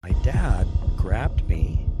grabbed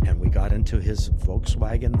me and we got into his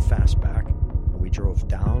Volkswagen Fastback and we drove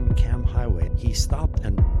down Cam Highway. He stopped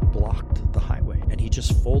and blocked the highway and he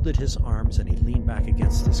just folded his arms and he leaned back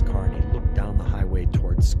against his car and he looked down the highway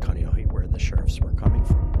towards Kaneohe where the sheriffs were coming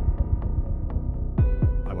from.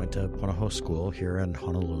 I went to Punahou School here in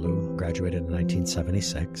Honolulu, graduated in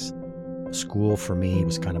 1976. School for me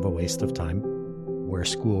was kind of a waste of time. Where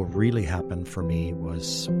school really happened for me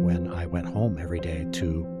was when I went home every day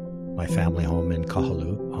to my family home in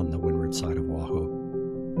Kahalu on the windward side of Oahu.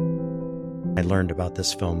 I learned about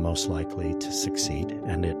this film Most Likely to Succeed,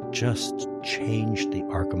 and it just changed the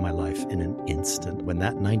arc of my life in an instant. When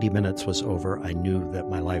that 90 minutes was over, I knew that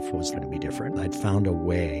my life was going to be different. I'd found a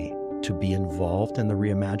way to be involved in the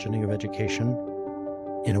reimagining of education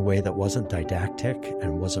in a way that wasn't didactic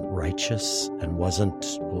and wasn't righteous and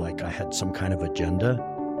wasn't like I had some kind of agenda.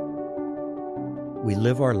 We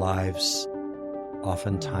live our lives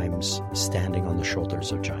oftentimes standing on the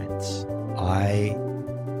shoulders of giants. I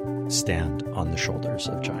stand on the shoulders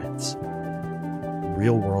of giants.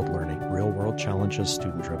 Real world learning, real world challenges,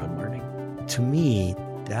 student-driven learning. To me,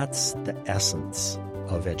 that's the essence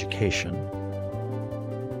of education.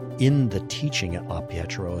 In the teaching at La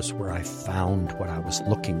Pietro is where I found what I was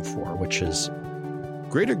looking for, which is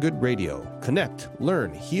Greater Good Radio. Connect,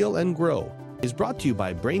 learn, heal, and grow is brought to you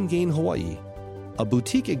by Brain Gain Hawaii, a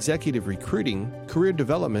boutique executive recruiting, career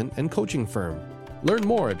development, and coaching firm. Learn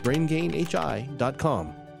more at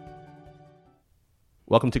braingainhi.com.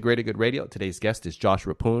 Welcome to Greater Good Radio. Today's guest is Josh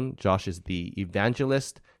Reppun. Josh is the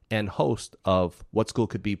evangelist and host of What School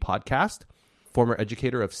Could Be podcast, former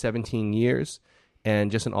educator of 17 years,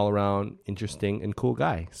 and just an all-around interesting and cool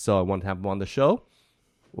guy. So I wanted to have him on the show.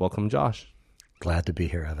 Welcome, Josh. Glad to be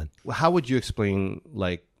here, Evan. How would you explain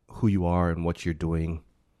who you are and what you're doing?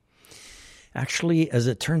 Actually, as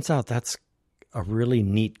it turns out, that's a really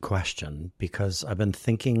neat question because I've been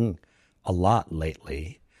thinking a lot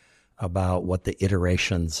lately about what the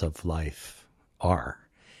iterations of life are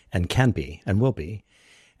and can be and will be.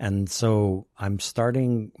 And so I'm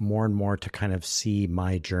starting more and more to kind of see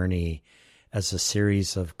my journey as a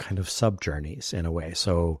series of kind of sub-journeys in a way.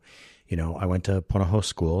 So, I went to Punahou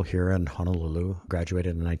School here in Honolulu,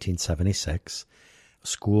 graduated in 1976.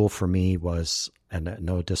 School for me was, and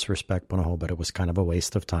no disrespect, Punahou, but it was kind of a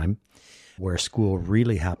waste of time. Where school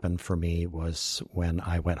really happened for me was when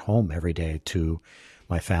I went home every day to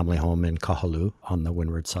my family home in Kahalu on the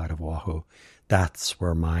windward side of Oahu. That's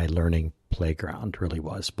where my learning playground really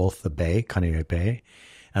was, both the bay, Kaneohe Bay,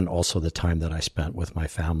 and also the time that I spent with my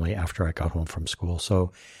family after I got home from school.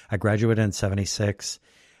 So I graduated in 76.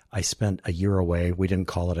 I spent a year away. We didn't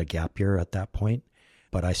call it a gap year at that point,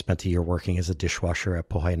 but I spent a year working as a dishwasher at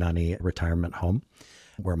Pohainani Retirement Home,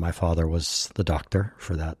 where my father was the doctor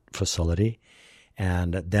for that facility.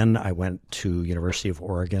 And then I went to University of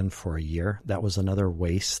Oregon for a year. That was another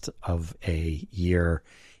waste of a year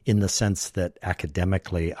in the sense that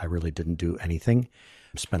academically I really didn't do anything.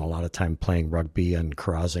 Spent a lot of time playing rugby and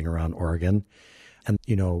carousing around Oregon. And,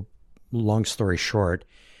 long story short,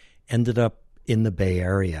 ended up in the Bay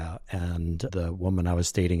Area. And the woman I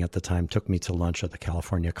was dating at the time took me to lunch at the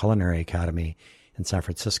California Culinary Academy in San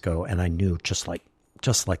Francisco. And I knew just like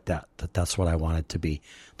that that's what I wanted to be.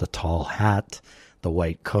 The tall hat, the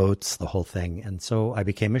white coats, the whole thing. And so I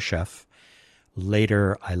became a chef.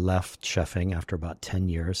 Later, I left chefing after about 10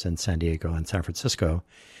 years in San Diego and San Francisco,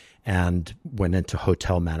 and went into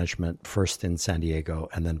hotel management, first in San Diego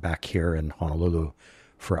and then back here in Honolulu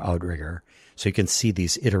for Outrigger. So you can see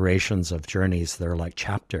these iterations of journeys. They're like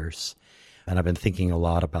chapters. And I've been thinking a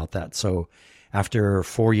lot about that. So after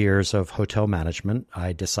 4 years of hotel management,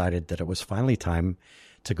 I decided that it was finally time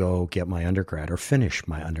to go get my undergrad or finish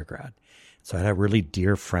my undergrad. So I had a really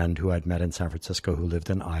dear friend who I'd met in San Francisco who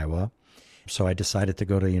lived in Iowa. So I decided to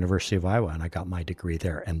go to the University of Iowa, and I got my degree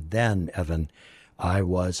there. And then, Evan, I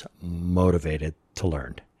was motivated to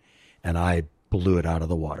learn, and I blew it out of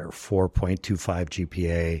the water. 4.25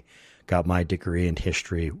 GPA, got my degree in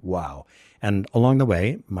history. Wow. And along the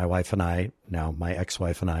way, my wife and I, now my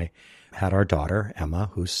ex-wife and I, had our daughter, Emma,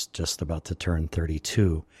 who's just about to turn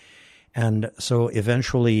 32. And so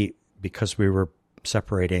eventually, because we were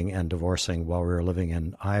separating and divorcing while we were living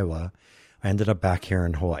in Iowa, I ended up back here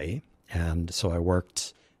in Hawaii. And so I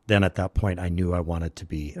worked. Then at that point, I knew I wanted to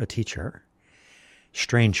be a teacher.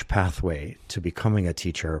 Strange pathway to becoming a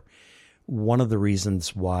teacher. One of the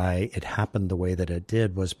reasons why it happened the way that it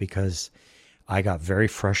did was because I got very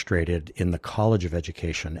frustrated in the College of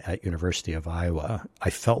Education at University of Iowa. I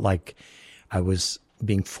felt like I was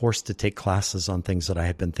being forced to take classes on things that I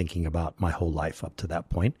had been thinking about my whole life up to that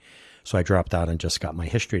point. So I dropped out and just got my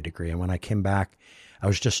history degree. And when I came back, I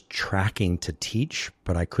was just tracking to teach,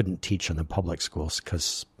 but I couldn't teach in the public schools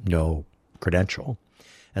because no credential.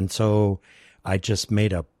 And so I just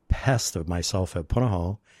made a pest of myself at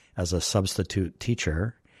Punahou as a substitute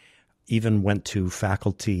teacher, even went to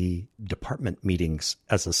faculty department meetings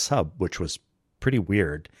as a sub, which was pretty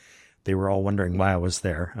weird. They were all wondering why I was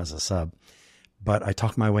there as a sub. But I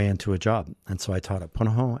talked my way into a job. And so I taught at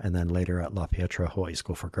Punahou, and then later at La Pietra Hawaii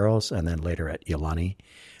School for Girls, and then later at Iolani,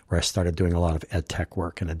 where I started doing a lot of ed tech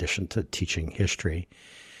work in addition to teaching history.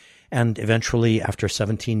 And eventually, after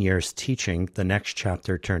 17 years teaching, the next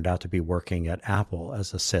chapter turned out to be working at Apple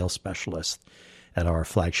as a sales specialist at our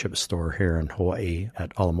flagship store here in Hawaii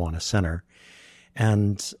at Ala Moana Center.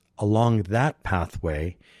 And along that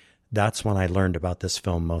pathway, that's when I learned about this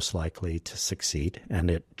film, Most Likely to Succeed. And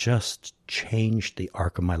it just changed the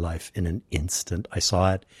arc of my life in an instant. I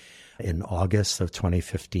saw it in August of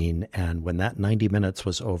 2015. And when that 90 minutes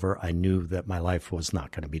was over, I knew that my life was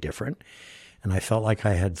not going to be different. And I felt like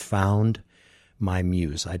I had found my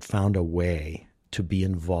muse. I'd found a way to be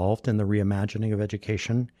involved in the reimagining of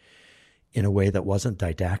education in a way that wasn't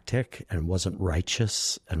didactic and wasn't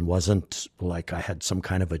righteous and wasn't like I had some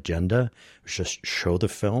kind of agenda. It was just show the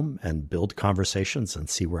film and build conversations and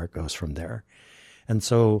see where it goes from there. And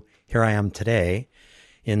so here I am today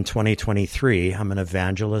in 2023. I'm an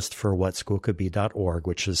evangelist for whatschoolcouldbe.org,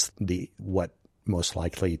 which is what Most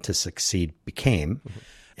Likely to Succeed became. Mm-hmm.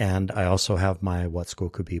 And I also have my What School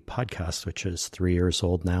Could Be podcast, which is 3 years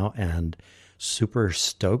old now, and super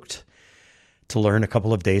stoked to learn a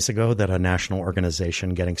couple of days ago that a national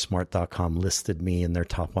organization, GettingSmart.com, listed me in their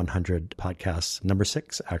top 100 podcasts, number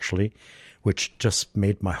 6, actually, which just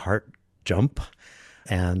made my heart jump,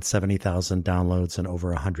 and 70,000 downloads in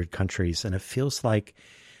over 100 countries. And it feels like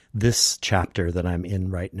this chapter that I'm in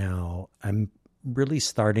right now, I'm really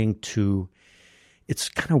starting to, it's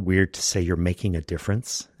kind of weird to say you're making a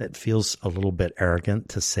difference. It feels a little bit arrogant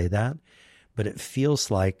to say that, but it feels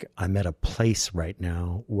like I'm at a place right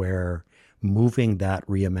now where moving that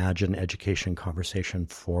reimagine education conversation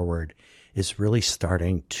forward is really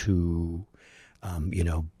starting to,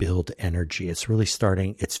 build energy. It's really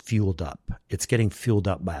starting, it's fueled up. It's getting fueled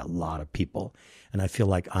up by a lot of people. And I feel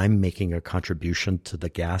like I'm making a contribution to the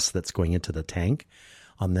gas that's going into the tank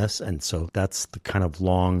on this. And so that's the kind of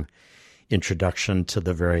long introduction to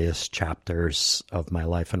the various chapters of my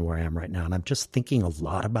life and where I am right now. And I'm just thinking a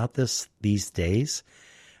lot about this these days,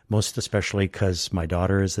 most especially because my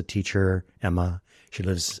daughter is a teacher, Emma. She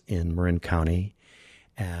lives in Marin County,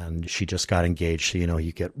 and she just got engaged. So,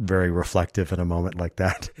 you get very reflective in a moment like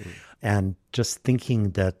that. And just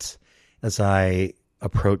thinking that as I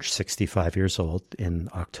approach 65 years old in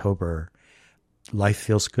October, life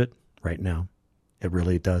feels good right now. It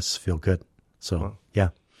really does feel good. So, wow. Yeah.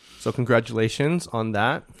 So congratulations on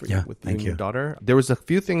that with you and your daughter. There was a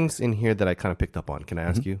few things in here that I kind of picked up on. Can I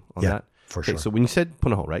ask you on that? For sure. So when you said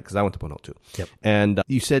Punahou, right? Because I went to Punahou too. Yep. And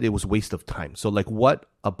you said it was a waste of time. So what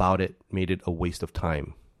about it made it a waste of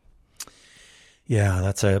time? Yeah,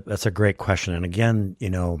 that's a great question. And again,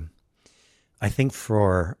 I think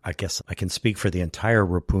I guess I can speak for the entire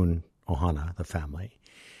Reppun Ohana, the family.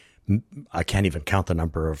 I can't even count the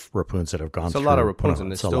number of Reppuns that have gone through. It's a lot of Reppuns, and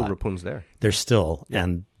there's still Reppuns there. There's still,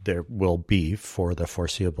 and there will be for the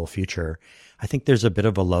foreseeable future. I think there's a bit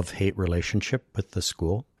of a love-hate relationship with the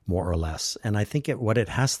school, more or less. And I think what it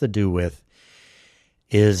has to do with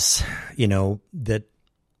is, that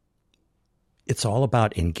it's all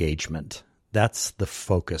about engagement. That's the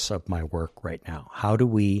focus of my work right now. How do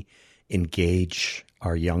we engage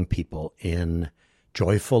our young people in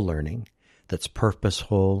joyful learning that's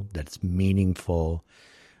purposeful, that's meaningful,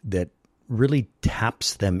 that really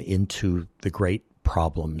taps them into the great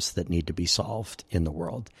problems that need to be solved in the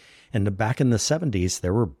world? And back in the 70s,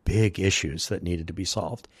 there were big issues that needed to be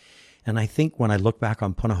solved. And I think when I look back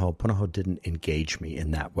on Punahou didn't engage me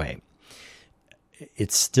in that way.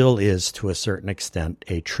 It still is, to a certain extent,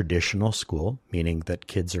 a traditional school, meaning that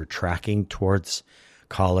kids are tracking towards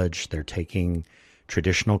college. They're taking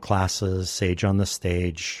traditional classes, sage on the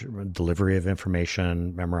stage, delivery of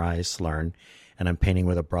information, memorize, learn. And I'm painting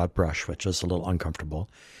with a broad brush, which is a little uncomfortable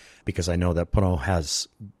because I know that Punahou has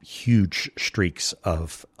huge streaks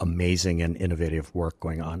of amazing and innovative work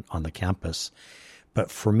going on the campus.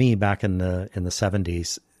 But for me, back in the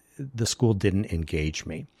 70s, the school didn't engage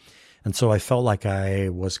me. And so I felt like I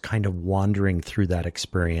was kind of wandering through that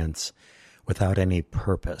experience without any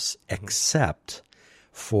purpose, except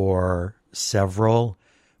for several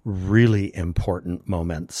really important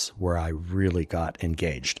moments where I really got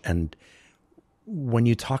engaged. And when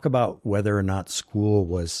you talk about whether or not school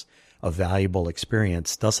was a valuable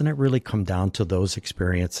experience, doesn't it really come down to those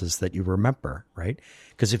experiences that you remember, right?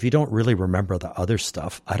 Because if you don't really remember the other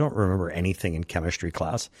stuff, I don't remember anything in chemistry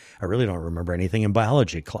class. I really don't remember anything in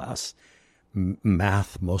biology class.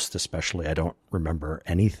 Math, most especially, I don't remember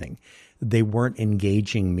anything. They weren't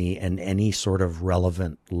engaging me in any sort of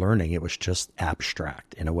relevant learning. It was just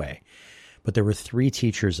abstract in a way. But there were 3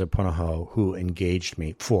 teachers at Punahou who engaged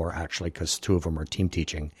me, 4 actually, because 2 of them are team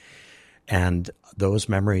teaching. And those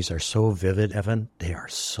memories are so vivid, Evan. They are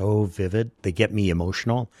so vivid. They get me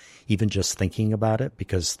emotional, even just thinking about it,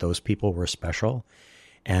 because those people were special.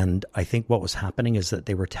 And I think what was happening is that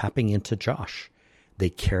they were tapping into Josh. They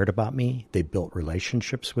cared about me. They built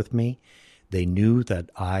relationships with me. They knew that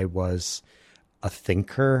I was a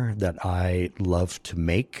thinker, that I loved to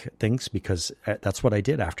make things, because that's what I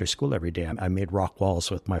did after school every day. I made rock walls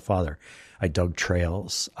with my father. I dug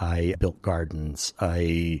trails. I built gardens.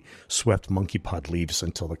 I swept monkey pod leaves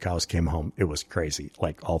until the cows came home. It was crazy,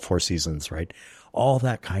 like all 4 seasons, right? All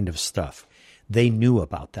that kind of stuff. They knew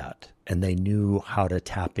about that, and they knew how to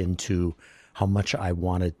tap into how much I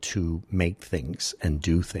wanted to make things and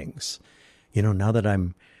do things. You know, now that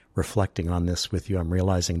I'm reflecting on this with you, I'm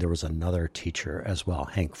realizing there was another teacher as well,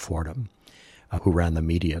 Hank Fordham, who ran the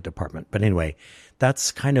media department. But anyway,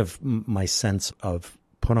 that's kind of my sense of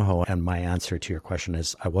Punahou, and my answer to your question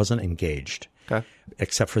is I wasn't engaged, Okay.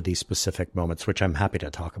 except for these specific moments, which I'm happy to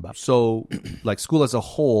talk about. So, like, school as a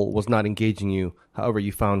whole was not engaging you. However,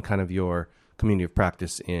 you found kind of your community of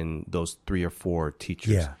practice in those 3 or 4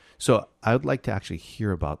 teachers. Yeah. So I would like to actually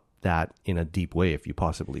hear about that in a deep way, if you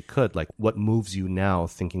possibly could. Like, what moves you now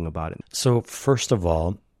thinking about it? So first of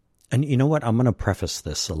all, and you know what? I'm going to preface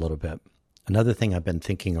this a little bit. Another thing I've been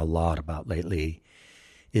thinking a lot about lately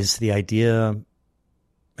is the idea,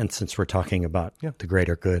 and since we're talking about the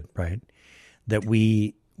greater good, right, that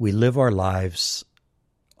we live our lives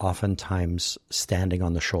oftentimes standing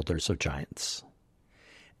on the shoulders of giants.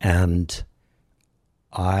 And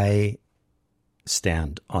I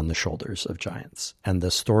stand on the shoulders of giants. And the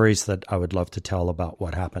stories that I would love to tell about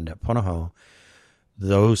what happened at Punahou,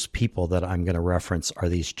 those people that I'm going to reference are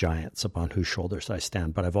these giants upon whose shoulders I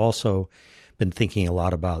stand. But I've also been thinking a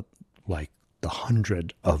lot about like the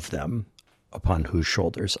 100 of them upon whose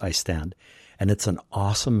shoulders I stand. And it's an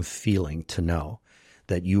awesome feeling to know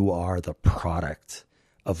that you are the product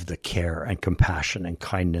of the care and compassion and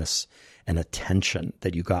kindness and attention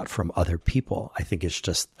that you got from other people. I think it's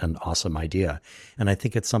just an awesome idea. And I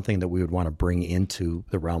think it's something that we would want to bring into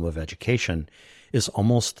the realm of education, is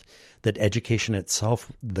almost that education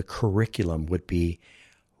itself, the curriculum would be,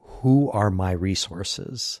 who are my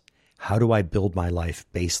resources? How do I build my life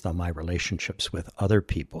based on my relationships with other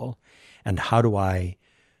people? And how do I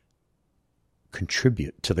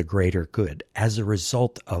contribute to the greater good as a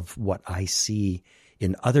result of what I see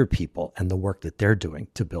in other people and the work that they're doing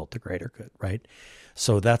to build the greater good, right?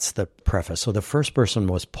 So that's the preface. So the first person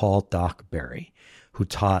was Paul Doc Berry, who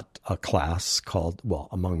taught a class called, well,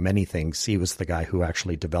 among many things, he was the guy who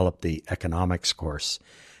actually developed the economics course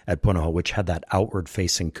at Punahou, which had that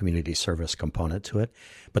outward-facing community service component to it.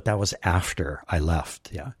 But that was after I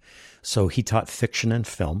left, yeah. So he taught fiction and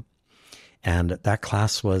film. And that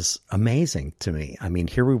class was amazing to me. I mean,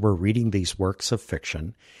 here we were reading these works of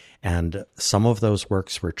fiction, and some of those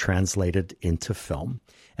works were translated into film,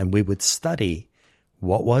 and we would study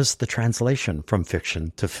what was the translation from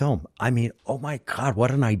fiction to film. I mean, oh my God, what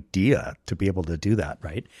an idea to be able to do that,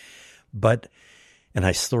 right? And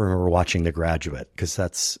I still remember watching The Graduate, because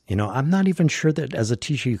that's, you know, I'm not even sure that as a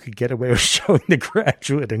teacher you could get away with showing The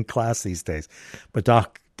Graduate in class these days. But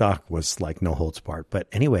Doc was like no holds barred. But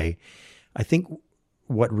anyway, I think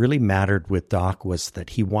what really mattered with Doc was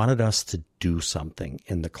that he wanted us to do something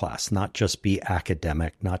in the class, not just be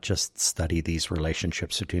academic, not just study these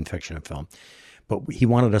relationships between fiction and film, but he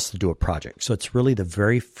wanted us to do a project. So it's really the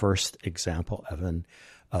very first example, Evan,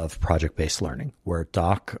 of project-based learning, where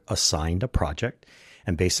Doc assigned a project,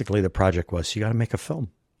 and basically the project was, you got to make a film.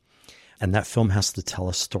 And that film has to tell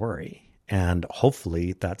a story. And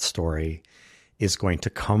hopefully that story is going to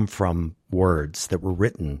come from words that were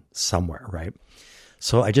written somewhere, right?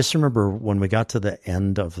 So I just remember when we got to the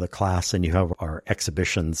end of the class and you have our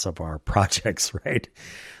exhibitions of our projects, right?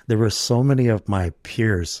 There were so many of my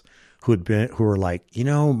peers who were like, you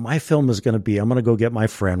know, my film is going to be, I'm going to go get my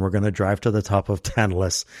friend. We're going to drive to the top of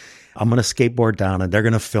Tantalus. I'm going to skateboard down and they're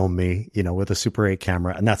going to film me, you know, with a Super 8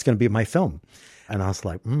 camera. And that's going to be my film. And I was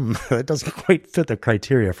like, it doesn't quite fit the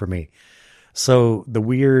criteria for me. So the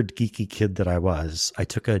weird, geeky kid that I was, I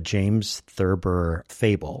took a James Thurber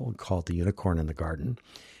fable called The Unicorn in the Garden,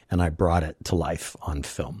 and I brought it to life on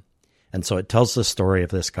film. And so it tells the story of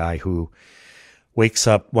this guy who wakes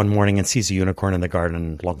up one morning and sees a unicorn in the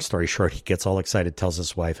garden. Long story short, he gets all excited, tells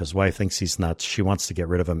his wife. His wife thinks he's nuts. She wants to get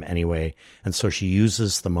rid of him anyway. And so she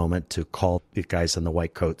uses the moment to call the guys in the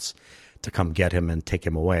white coats to come get him and take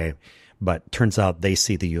him away. But turns out they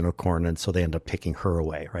see the unicorn, and so they end up taking her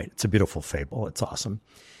away, right? It's a beautiful fable. It's awesome.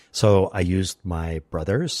 So I used my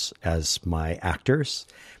brothers as my actors.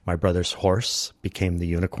 My brother's horse became the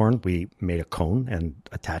unicorn. We made a cone and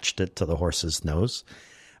attached it to the horse's nose.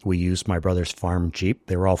 We used my brother's farm Jeep.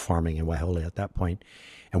 They were all farming in Waihole at that point.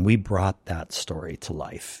 And we brought that story to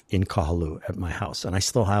life in Kahalu at my house. And I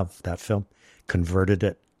still have that film, converted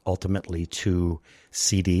it ultimately to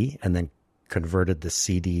CD, and then converted the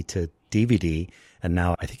CD to DVD. And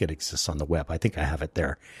now I think it exists on the web. I think I have it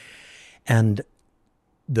there. And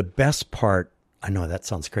the best part, I know that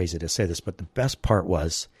sounds crazy to say this, but the best part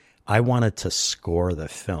was I wanted to score the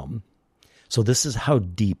film. So this is how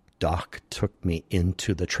deep Doc took me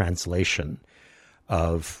into the translation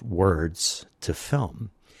of words to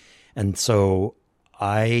film. And so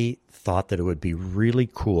I thought that it would be really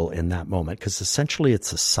cool in that moment, because essentially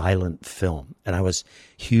it's a silent film. And I was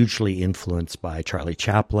hugely influenced by Charlie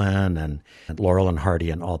Chaplin and Laurel and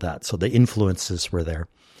Hardy and all that. So the influences were there.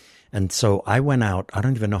 And so I went out, I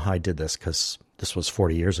don't even know how I did this because this was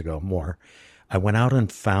 40 years ago, more. I went out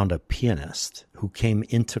and found a pianist who came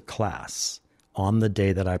into class on the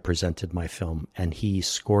day that I presented my film, and he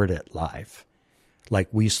scored it live. Like,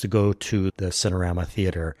 we used to go to the Cinerama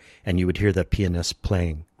Theater and you would hear the pianist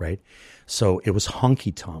playing, right? So it was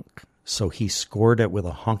honky tonk. So he scored it with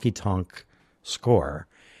a honky tonk score,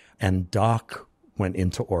 and Doc went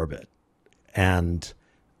into orbit. And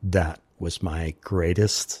that was my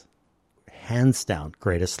greatest, hands down,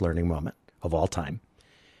 greatest learning moment of all time.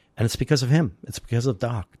 And it's because of him. It's because of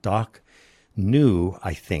Doc. Doc knew,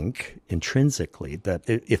 I think, intrinsically, that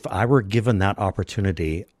if I were given that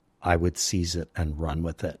opportunity, I would seize it and run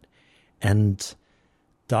with it. And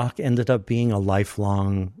Doc ended up being a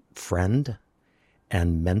lifelong friend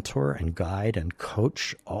and mentor and guide and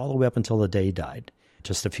coach all the way up until the day he died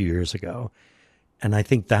just a few years ago. And I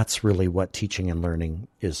think that's really what teaching and learning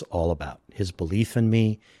is all about. His belief in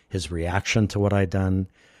me, his reaction to what I'd done,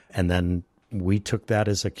 and then we took that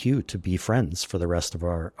as a cue to be friends for the rest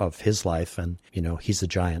of his life. And, you know, he's a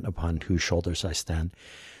giant upon whose shoulders I stand.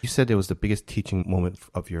 You said it was the biggest teaching moment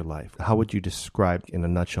of your life. How would you describe, in a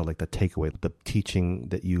nutshell, like the takeaway, the teaching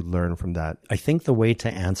that you learned from that? I think the way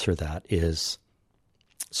to answer that is,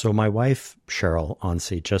 so my wife, Cheryl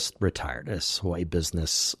Onsi, just retired as Hawaii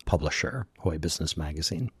Business publisher, Hawaii Business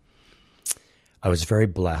Magazine. I was very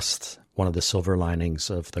blessed. One of the silver linings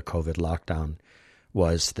of the COVID lockdown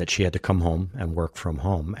was that she had to come home and work from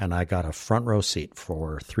home. And I got a front row seat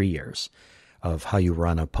for 3 years of how you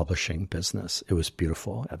run a publishing business. It was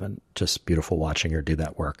beautiful, Evan, just beautiful watching her do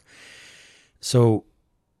that work. So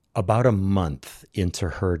about a month into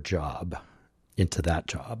her job, into that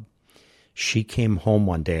job, she came home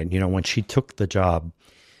one day. And, you know, when she took the job,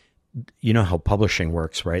 you know how publishing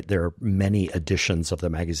works, right? There are many editions of the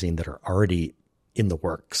magazine that are already in the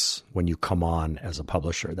works when you come on as a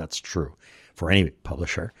publisher. That's true for any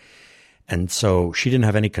publisher. And so she didn't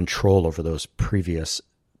have any control over those previous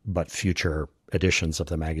but future editions of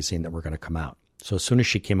the magazine that were going to come out. So as soon as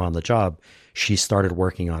she came on the job, she started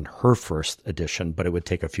working on her first edition, but it would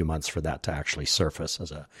take a few months for that to actually surface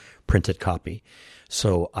as a printed copy.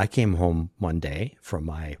 So I came home one day from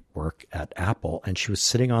my work at Apple, and she was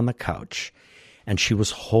sitting on the couch, and she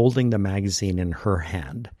was holding the magazine in her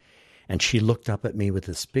hand. And she looked up at me with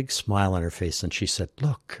this big smile on her face, and she said,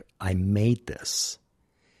 "Look, I made this."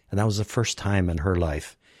 And that was the first time in her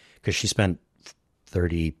life, because she spent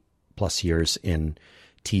 30 plus years in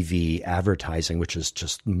TV advertising, which is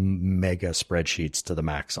just mega spreadsheets to the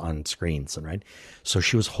max on screens. And right. So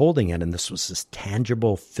she was holding it, and this was this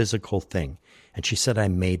tangible physical thing. And she said, "I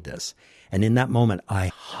made this." And in that moment, I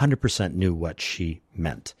 100% knew what she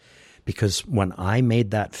meant. Because when I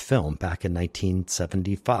made that film back in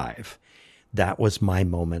 1975, that was my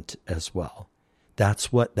moment as well. That's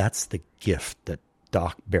the gift that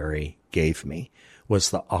Doc Berry gave me, was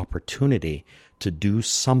the opportunity to do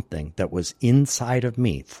something that was inside of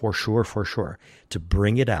me, for sure, to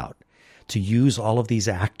bring it out, to use all of these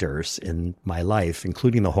actors in my life,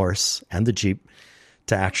 including the horse and the Jeep,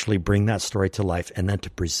 to actually bring that story to life, and then to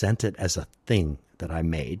present it as a thing that I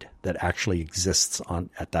made that actually exists on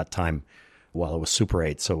at that time. While it was Super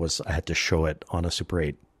 8, so I had to show it on a Super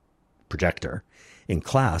 8 projector in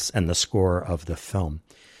class, and the score of the film.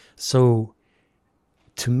 So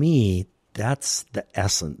to me, that's the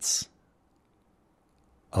essence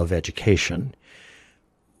of education.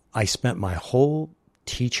 I spent my whole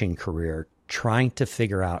teaching career trying to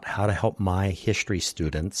figure out how to help my history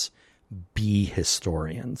students be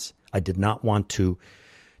historians. I did not want to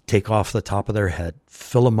take off the top of their head,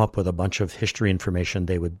 fill them up with a bunch of history information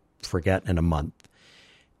they would forget in a month,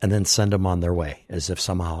 and then send them on their way as if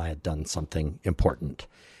somehow I had done something important.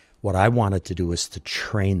 What I wanted to do was to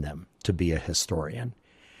train them to be a historian.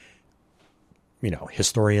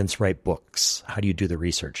 Historians write books. How do you do the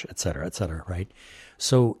research, et cetera, right?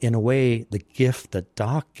 So in a way, the gift that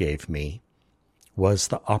Doc gave me was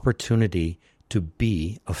the opportunity to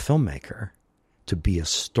be a filmmaker, to be a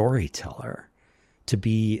storyteller, to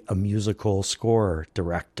be a musical score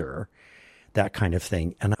director, that kind of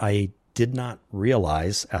thing. And I did not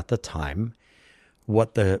realize at the time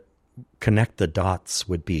what the connect the dots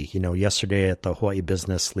would be. Yesterday at the Hawaii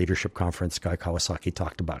Business Leadership Conference, Guy Kawasaki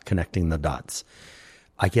talked about connecting the dots.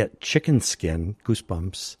 I get chicken skin,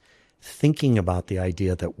 goosebumps, thinking about the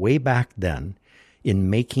idea that way back then,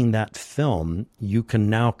 in making that film, you can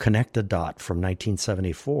now connect a dot from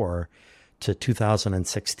 1974 to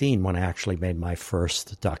 2016 when I actually made my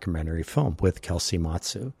first documentary film with Kelsey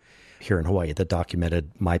Matsu here in Hawaii that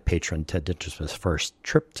documented my patron Ted Dintersmith's first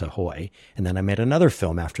trip to Hawaii. And then I made another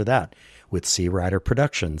film after that with Sea Rider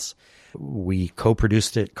Productions. We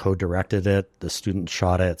co-produced it, co-directed it. The student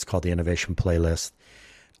shot it. It's called the Innovation Playlist.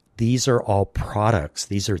 These are all products.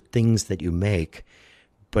 These are things that you make,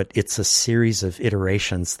 but it's a series of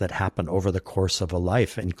iterations that happen over the course of a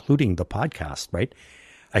life, including the podcast, right?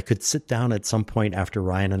 I could sit down at some point after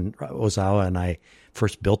Ryan and Ozawa and I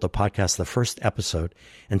first built the podcast, the first episode,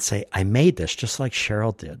 and say, I made this just like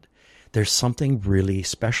Cheryl did. There's something really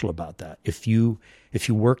special about that. If you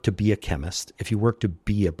work to be a chemist, if you work to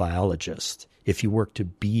be a biologist, if you work to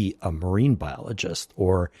be a marine biologist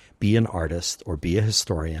or be an artist or be a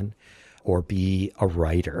historian or be a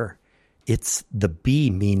writer, it's the B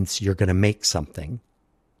means you're going to make something.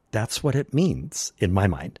 That's what it means in my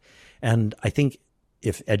mind. And I think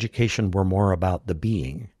if education were more about the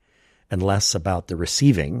being and less about the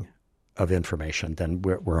receiving of information, then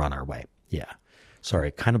we're on our way. Yeah.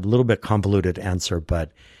 Sorry, kind of a little bit convoluted answer,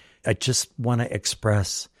 but I just want to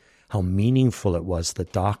express how meaningful it was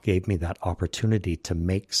that Doc gave me that opportunity to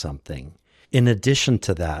make something. In addition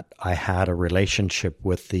to that, I had a relationship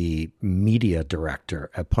with the media director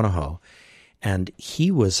at Punahou, and he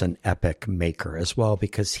was an epic maker as well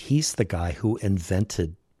because he's the guy who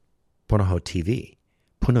invented Punahou TV.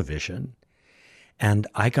 Punavision, and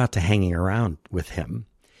I got to hanging around with him.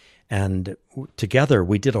 And together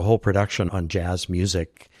we did a whole production on jazz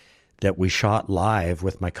music that we shot live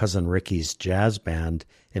with my cousin Ricky's jazz band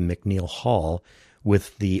in McNeil Hall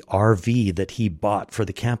with the RV that he bought for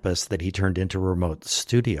the campus that he turned into a remote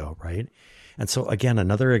studio, right? And so again,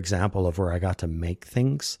 another example of where I got to make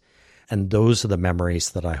things. And those are the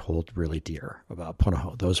memories that I hold really dear about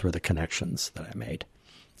Punahou. Those were the connections that I made.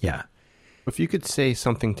 Yeah. If you could say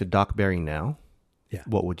something to Doc Berry now, yeah,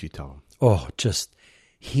 what would you tell him? Oh, just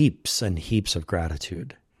heaps and heaps of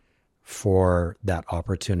gratitude for that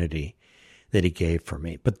opportunity that he gave for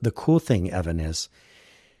me. But the cool thing, Evan, is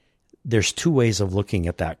there's two ways of looking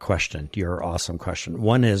at that question, your awesome question.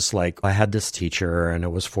 One is like, I had this teacher and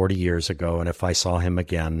it was 40 years ago, and if I saw him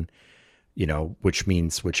again, which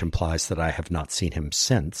implies that I have not seen him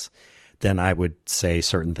since, then I would say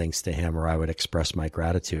certain things to him or I would express my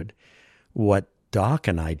gratitude. What Doc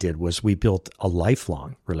and I did was we built a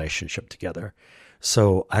lifelong relationship together.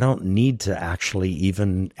 So I don't need to actually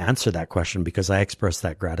even answer that question because I expressed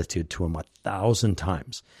that gratitude to him 1,000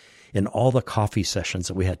 times in all the coffee sessions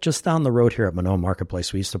that we had just down the road here at Manoa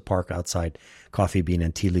Marketplace. We used to park outside Coffee Bean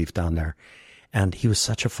and Tea Leaf down there. And he was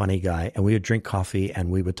such a funny guy. And we would drink coffee and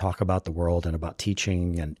we would talk about the world and about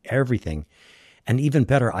teaching and everything. And even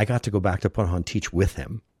better, I got to go back to Punahou and teach with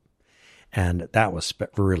him. And that was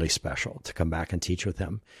really special to come back and teach with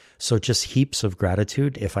him. So just heaps of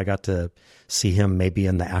gratitude. If I got to see him maybe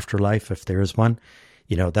in the afterlife, if there is one,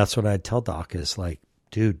 that's what I'd tell Doc is like,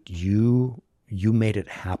 dude, you made it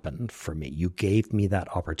happen for me. You gave me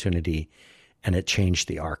that opportunity and it changed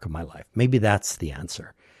the arc of my life. Maybe that's the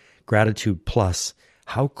answer. Gratitude plus,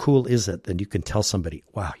 how cool is it that you can tell somebody,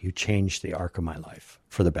 wow, you changed the arc of my life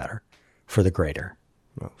for the better, for the greater,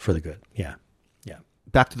 for the good. Yeah. Yeah.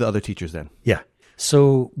 Back to the other teachers then. Yeah.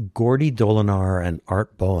 So Gordy Dolinar and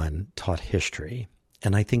Art Bowen taught history.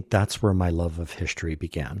 And I think that's where my love of history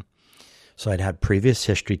began. So I'd had previous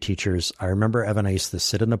history teachers. I remember, Evan, I used to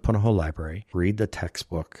sit in the Punahou library, read the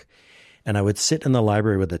textbook, and I would sit in the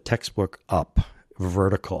library with the textbook up,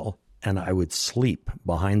 vertical, and I would sleep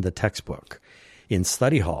behind the textbook in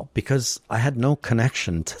study hall because I had no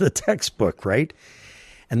connection to the textbook, right?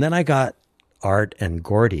 And then I got Art and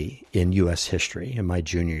Gordy in U.S. history in my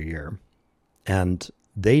junior year. And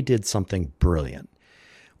they did something brilliant,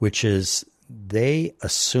 which is they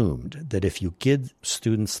assumed that if you give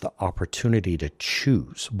students the opportunity to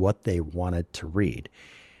choose what they wanted to read,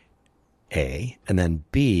 A, and then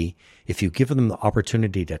B, if you give them the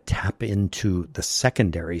opportunity to tap into the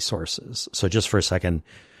secondary sources. So just for a second,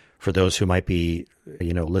 for those who might be,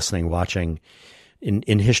 listening, watching,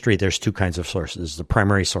 in history, there's two kinds of sources. The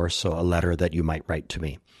primary source, so a letter that you might write to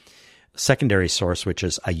me. Secondary source, which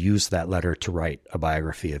is I use that letter to write a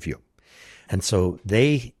biography of you. And so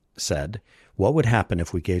they said, what would happen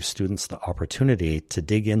if we gave students the opportunity to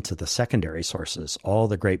dig into the secondary sources, all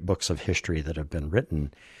the great books of history that have been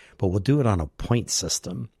written, but we'll do it on a point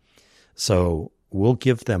system. So we'll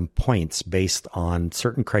give them points based on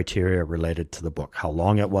certain criteria related to the book, how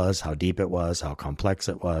long it was, how deep it was, how complex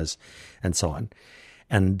it was, and so on.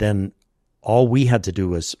 And then all we had to do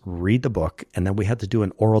was read the book, and then we had to do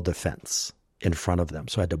an oral defense in front of them.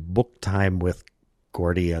 So I had to book time with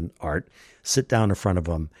Gordy and Art, sit down in front of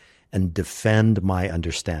them, and defend my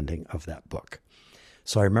understanding of that book.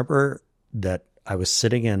 So I remember that I was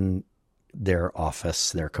sitting in their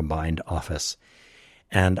office, their combined office,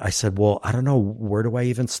 and I said, well, I don't know, where do I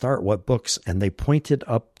even start? What books? And they pointed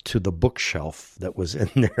up to the bookshelf that was in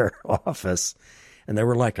their office, and there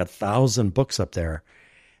were like 1,000 books up there.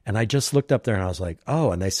 And I just looked up there and I was like,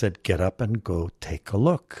 oh, and they said, get up and go take a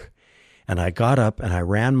look. And I got up and I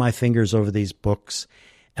ran my fingers over these books,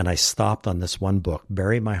 and I stopped on this one book,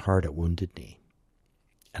 Bury My Heart at Wounded Knee.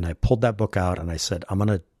 And I pulled that book out and I said, I'm going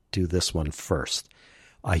to do this one first.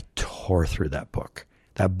 I tore through that book.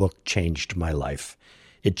 That book changed my life.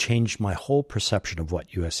 It changed my whole perception of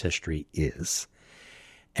what U.S. history is.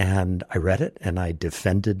 And I read it and I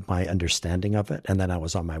defended my understanding of it. And then I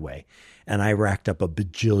was on my way. And I racked up a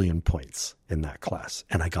bajillion points in that class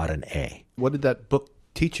and I got an A. What did that book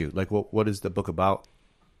teach you? Like, what is the book about?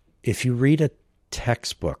 If you read a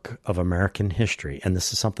textbook of American history, and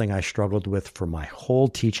this is something I struggled with for my whole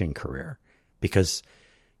teaching career, because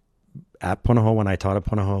at Punahou, when I taught at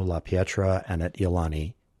Punahou, La Pietra, and at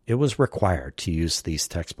Iolani, it was required to use these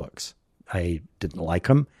textbooks. I didn't like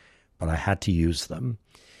them, but I had to use them.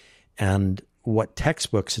 And what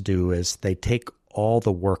textbooks do is they take all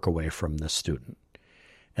the work away from the student.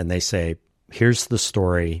 And they say, here's the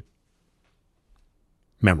story,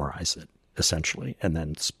 memorize it, essentially, and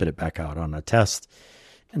then spit it back out on a test.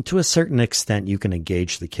 And to a certain extent, you can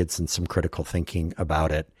engage the kids in some critical thinking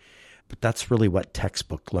about it. But that's really what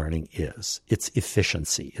textbook learning is. It's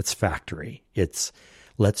efficiency. It's factory. It's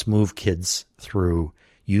let's move kids through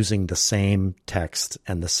using the same text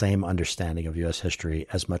and the same understanding of U.S. history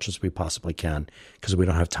as much as we possibly can, because we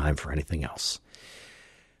don't have time for anything else.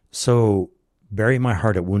 So Bury My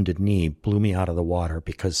Heart at Wounded Knee blew me out of the water,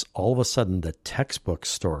 because all of a sudden the textbook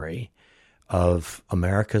story of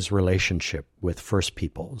America's relationship with First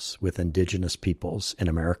Peoples, with indigenous peoples in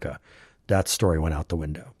America, that story went out the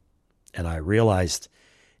window. And I realized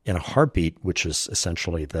in a heartbeat, which is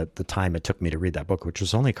essentially the time it took me to read that book, which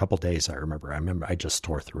was only a couple of days, I remember I just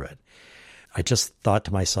tore through it. I just thought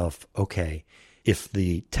to myself, okay, if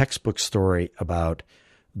the textbook story about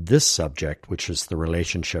this subject, which is the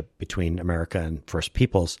relationship between America and First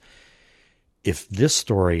Peoples, if this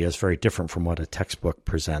story is very different from what a textbook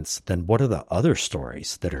presents, then what are the other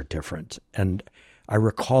stories that are different? And I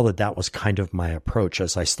recall that was kind of my approach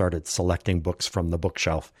as I started selecting books from the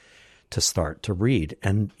bookshelf to start to read.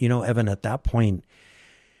 And, Evan, at that point,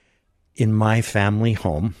 in my family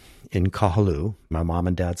home in Kahaluu, my mom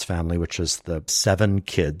and dad's family, which is the 7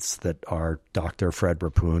 kids that are Dr. Fred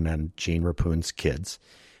Reppun and Jean Reppun's kids,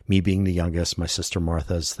 me being the youngest, my sister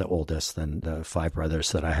Martha's the oldest, and the 5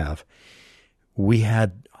 brothers that I have, we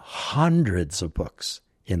had hundreds of books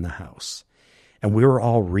in the house. And we were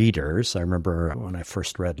all readers. I remember when I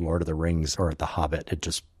first read Lord of the Rings or The Hobbit,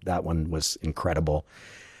 that one was incredible.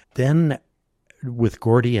 Then with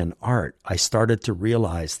Gordy and Art, I started to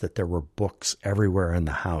realize that there were books everywhere in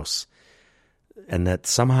the house, and that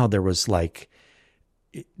somehow there was, like,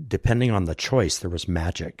 depending on the choice, there was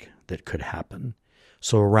magic that could happen.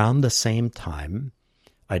 So around the same time,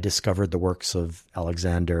 I discovered the works of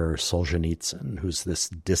Alexander Solzhenitsyn, who's this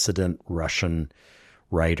dissident Russian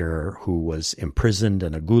writer who was imprisoned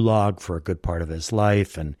in a gulag for a good part of his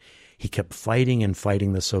life, and he kept fighting and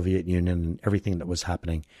fighting the Soviet Union and everything that was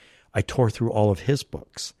happening. I tore through all of his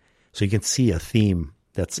books. So you can see a theme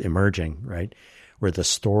that's emerging, right? Where the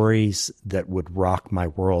stories that would rock my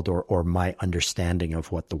world or my understanding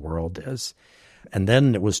of what the world is. And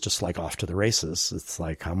then it was just like off to the races. It's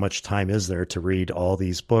like, how much time is there to read all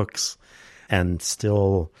these books and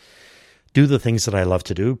still do the things that I love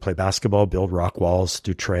to do, play basketball, build rock walls,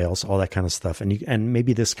 do trails, all that kind of stuff. And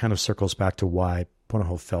maybe this kind of circles back to why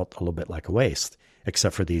Punahou felt a little bit like a waste,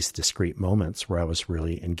 except for these discrete moments where I was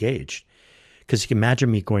really engaged. Because you can imagine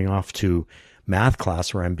me going off to math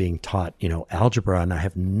class where I'm being taught, algebra, and I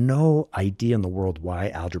have no idea in the world why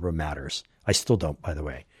algebra matters. I still don't, by the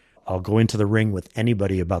way. I'll go into the ring with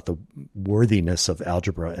anybody about the worthiness of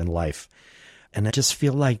algebra in life. And I just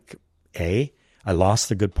feel like, I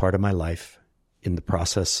lost a good part of my life in the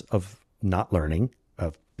process of not learning,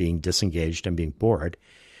 of being disengaged and being bored.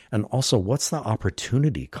 And also, what's the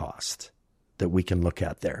opportunity cost that we can look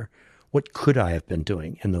at there? What could I have been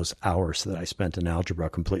doing in those hours that I spent in algebra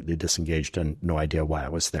completely disengaged and no idea why I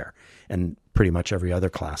was there? And pretty much every other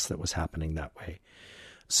class that was happening that way.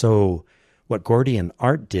 So what Gordy and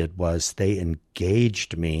Art did was they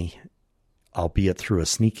engaged me, albeit through a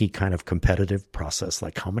sneaky kind of competitive process,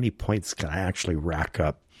 like how many points can I actually rack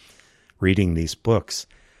up reading these books?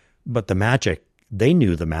 But they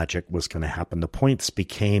knew the magic was going to happen. The points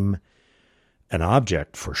became an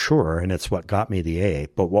object for sure, and it's what got me the A.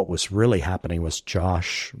 But what was really happening was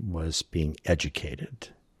Josh was being educated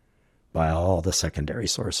by all the secondary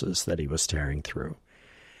sources that he was tearing through.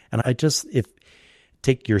 And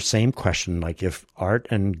take your same question, like if Art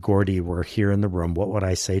and Gordy were here in the room, what would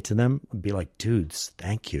I say to them? I'd be like, dudes,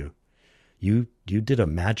 thank you. You did a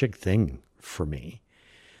magic thing for me.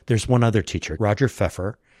 There's one other teacher, Roger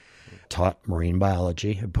Pfeffer, taught marine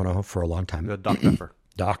biology at Punahou for a long time. Dr. Pfeffer.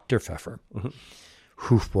 Dr. Pfeffer.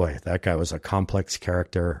 Mm-hmm. Boy, that guy was a complex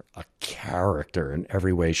character, in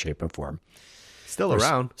every way, shape, and form. Still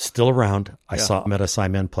around. I saw him at a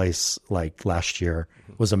Simon Place like last year,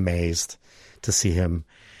 was amazed to see him.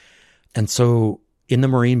 And so in the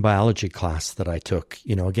marine biology class that I took,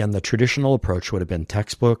 again, the traditional approach would have been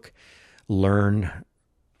textbook, learn,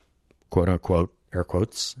 quote unquote, air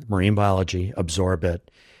quotes, marine biology, absorb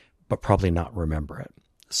it, but probably not remember it.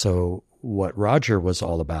 So what Roger was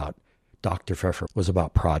all about, Dr. Pfeffer, was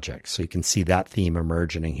about projects. So you can see that theme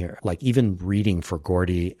emerging here. Like even reading for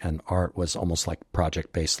Gordy and Art was almost like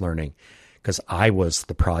project-based learning, because I was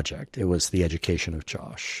the project. It was the education of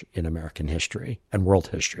Josh in American history and world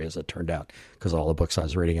history, as it turned out, because all the books I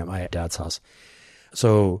was reading at my dad's house.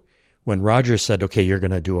 So when Roger said, okay, you're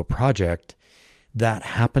going to do a project, that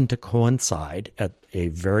happened to coincide at a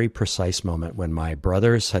very precise moment when my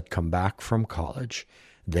brothers had come back from college.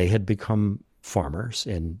 They had become farmers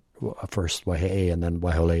in first Waihe'e and then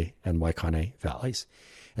Waihole and Waikane valleys.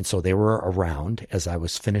 And so they were around as I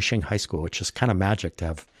was finishing high school, which is kind of magic to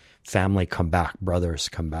have family come back, brothers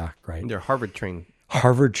come back, right? They're Harvard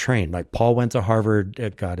trained. Like Paul went to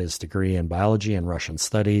Harvard, got his degree in biology and Russian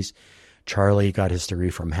studies. Charlie got his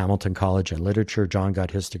degree from Hamilton College in literature. John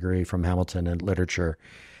got his degree from Hamilton in literature.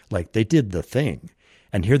 Like they did the thing.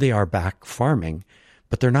 And here they are back farming,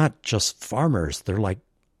 but they're not just farmers. They're like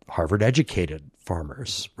Harvard educated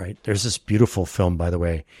farmers, right? There's this beautiful film, by the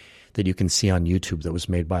way, that you can see on YouTube that was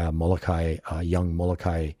made by a young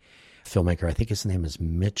Molokai filmmaker. I think his name is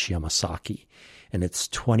Mitch Yamasaki. And it's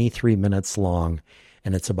 23 minutes long.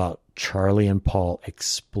 And it's about Charlie and Paul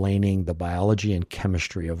explaining the biology and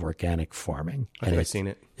chemistry of organic farming. I think I've seen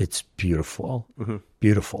it. It's beautiful. Mm-hmm.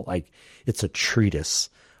 Beautiful. Like it's a treatise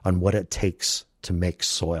on what it takes to make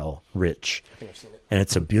soil rich. I think I've seen it. And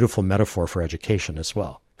it's a beautiful metaphor for education as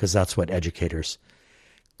well, because that's what educators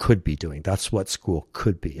could be doing. That's what school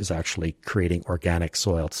could be, is actually creating organic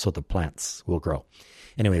soil so the plants will grow.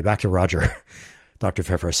 Anyway, back to Roger, Dr.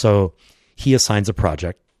 Pfeffer. So he assigns a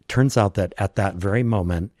project. Turns out that at that very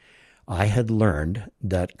moment, I had learned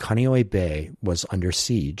that Kaneohe Bay was under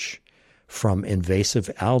siege from invasive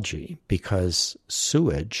algae because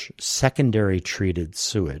sewage, secondary treated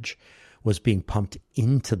sewage, was being pumped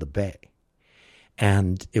into the bay.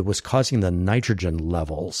 And it was causing the nitrogen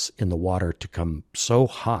levels in the water to come so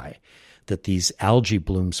high that these algae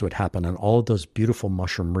blooms would happen, and all of those beautiful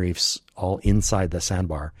mushroom reefs all inside the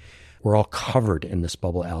sandbar were all covered in this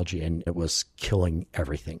bubble algae, and it was killing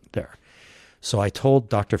everything there. So I told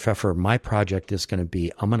Dr. Pfeffer, my project is going to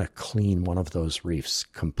be, I'm going to clean one of those reefs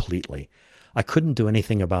completely. I couldn't do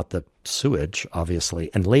anything about the sewage,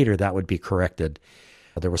 obviously, and later that would be corrected.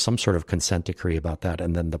 There was some sort of consent decree about that,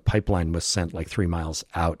 and then the pipeline was sent like 3 miles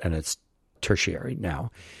out, and it's tertiary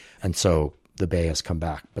now. And so the bay has come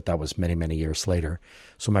back, but that was many, many years later.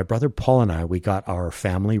 So my brother Paul and I, we got our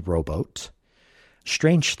family rowboat.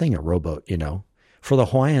 Strange thing, a rowboat, For the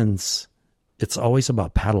Hawaiians, it's always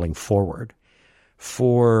about paddling forward.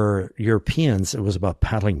 For Europeans, it was about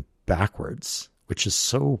paddling backwards, which is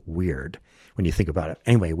so weird when you think about it.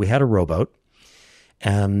 Anyway, we had a rowboat.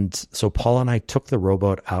 And so Paul and I took the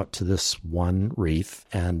rowboat out to this one reef,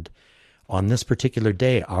 and On this particular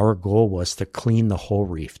day, our goal was to clean the whole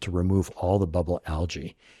reef, to remove all the bubble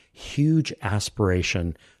algae. Huge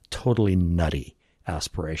aspiration, totally nutty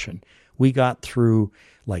aspiration. We got through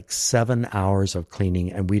like 7 hours of cleaning,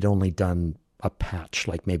 and we'd only done a patch,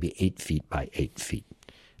 like maybe 8 feet by 8 feet.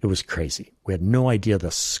 It was crazy. We had no idea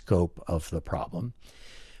the scope of the problem.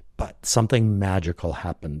 But something magical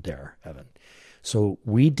happened there, Evan. So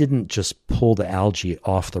we didn't just pull the algae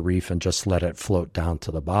off the reef and just let it float down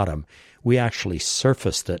to the bottom. We actually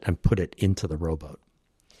surfaced it and put it into the rowboat.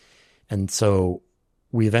 And so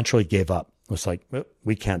we eventually gave up. It was like,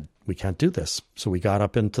 we can't do this. So we got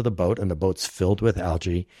up into the boat, and the boat's filled with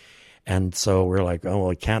algae. And so we're like, oh, well,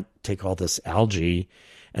 we can't take all this algae.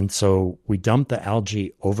 And so we dumped the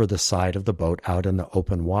algae over the side of the boat out in the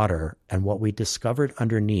open water. And what we discovered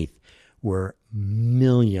underneath were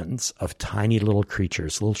millions of tiny little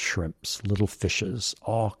creatures, little shrimps, little fishes,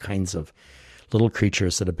 all kinds of little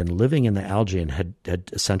creatures that had been living in the algae and had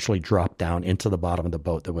essentially dropped down into the bottom of the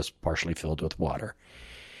boat that was partially filled with water.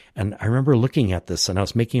 And I remember looking at this, and I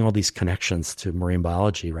was making all these connections to marine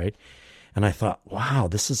biology, right? And I thought, wow,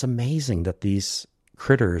 this is amazing that these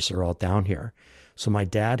critters are all down here. So my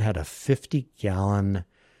dad had a 50-gallon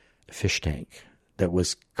fish tank that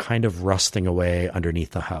was kind of rusting away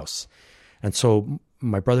underneath the house. And so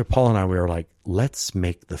my brother Paul and I, we were like, let's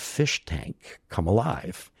make the fish tank come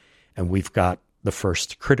alive. And we've got the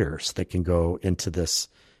first critters that can go into this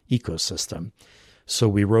ecosystem. So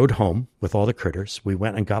we rowed home with all the critters. We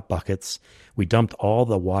went and got buckets. We dumped all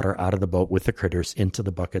the water out of the boat with the critters into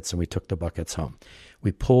the buckets, and we took the buckets home.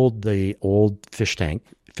 We pulled the old fish tank.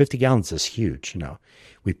 50 gallons is huge,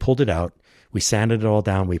 We pulled it out. We sanded it all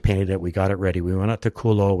down. We painted it. We got it ready. We went out to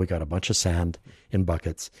Kulo. We got a bunch of sand in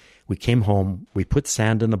buckets. We came home. We put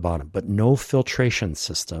sand in the bottom, but no filtration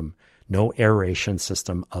system, no aeration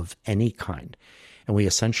system of any kind. And we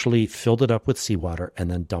essentially filled it up with seawater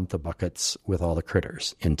and then dumped the buckets with all the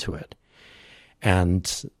critters into it.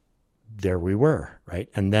 And there we were, right?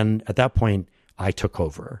 And then at that point, I took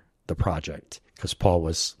over the project because Paul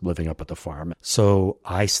was living up at the farm. So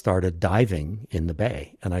I started diving in the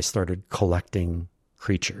bay, and I started collecting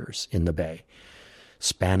creatures in the bay.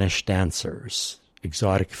 Spanish dancers,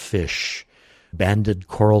 exotic fish, banded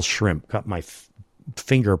coral shrimp. Got my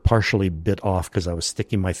finger partially bit off because I was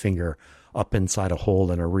sticking my finger up inside a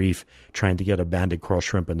hole in a reef trying to get a banded coral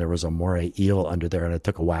shrimp, and there was a moray eel under there, and it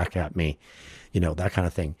took a whack at me, that kind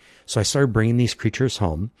of thing. So I started bringing these creatures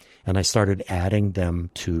home, and I started adding them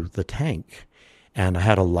to the tank. And I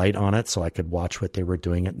had a light on it so I could watch what they were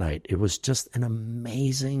doing at night. It was just an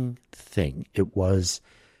amazing thing.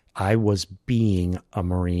 I was being a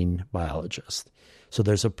marine biologist. So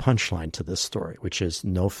there's a punchline to this story, which is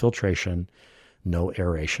no filtration, no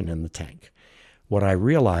aeration in the tank. What I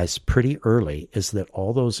realized pretty early is that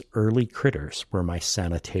all those early critters were my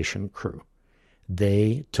sanitation crew.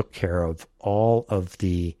 They took care of all of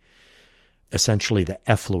essentially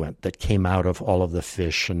the effluent that came out of all of the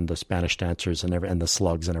fish and the Spanish dancers and the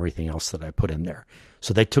slugs and everything else that I put in there.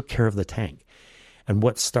 So they took care of the tank. And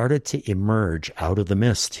what started to emerge out of the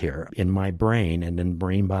mist here in my brain and in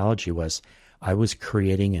marine biology was I was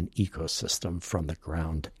creating an ecosystem from the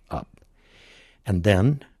ground up. And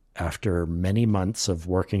then after many months of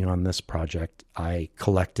working on this project, I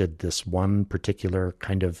collected this one particular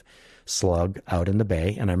kind of slug out in the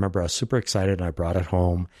bay. And I remember I was super excited, and I brought it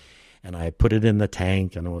home and I put it in the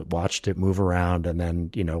tank and I watched it move around. And then,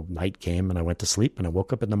 night came and I went to sleep, and I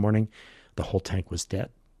woke up in the morning, the whole tank was dead.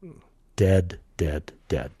 Dead, dead,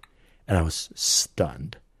 dead. And I was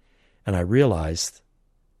stunned. And I realized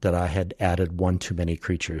that I had added one too many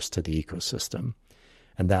creatures to the ecosystem.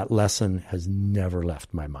 And that lesson has never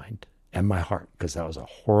left my mind and my heart, because that was a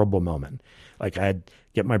horrible moment. Like, I'd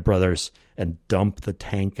get my brothers and dump the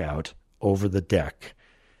tank out over the deck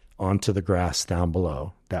onto the grass down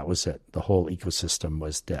below. That was it. The whole ecosystem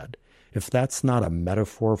was dead. If that's not a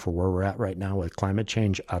metaphor for where we're at right now with climate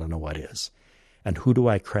change, I don't know what is. And who do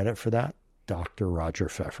I credit for that? Dr. Roger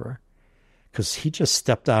Pfeffer. Because he just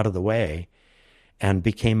stepped out of the way and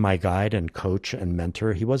became my guide and coach and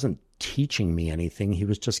mentor. He wasn't teaching me anything. He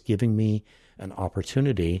was just giving me an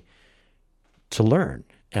opportunity to learn.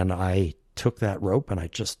 And I took that rope and I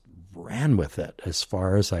just ran with it as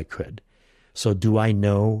far as I could. So do I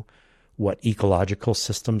know what ecological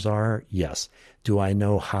systems are? Yes. Do I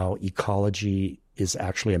know how ecology is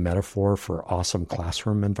actually a metaphor for awesome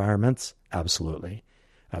classroom environments? Absolutely.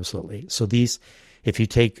 Absolutely. So these, if you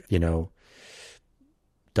take,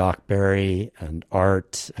 Doc Barry and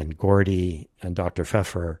Art and Gordy and Dr.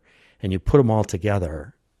 Pfeffer, and you put them all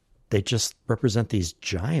together, they just represent these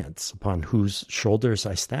giants upon whose shoulders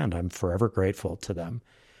I stand. I'm forever grateful to them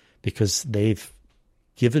because they've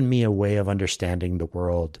given me a way of understanding the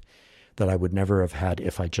world that I would never have had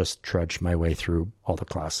if I just trudged my way through all the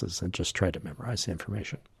classes and just tried to memorize the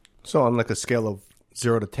information. So on like a scale of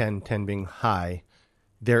 0 to 10, 10 being high,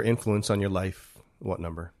 their influence on your life, what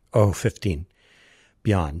number? Oh, 15.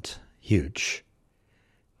 Beyond. Huge.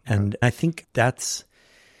 And I think that's,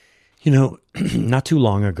 not too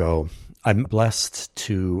long ago, I'm blessed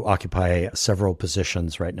to occupy several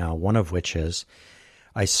positions right now, one of which is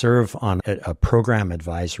I serve on a program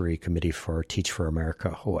advisory committee for Teach for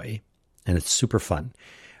America Hawaii, and it's super fun.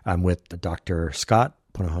 I'm with Dr. Scott,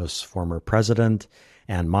 Punahou's former president,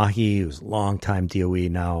 and Mahi, who's a longtime DOE,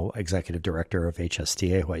 now executive director of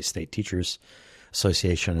HSTA, Hawaii State Teachers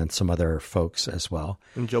Association, and some other folks as well.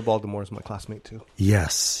 And Joe Baltimore is my classmate too.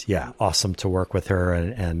 Yes, yeah, awesome to work with her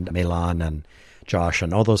and Melan and Josh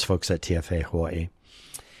and all those folks at TFA Hawaii.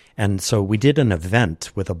 And so we did an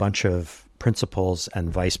event with a bunch of principals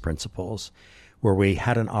and vice principals where we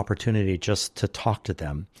had an opportunity just to talk to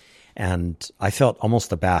them. And I felt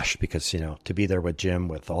almost abashed because, to be there with Jim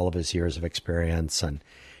with all of his years of experience and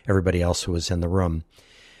everybody else who was in the room.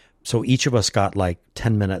 So each of us got like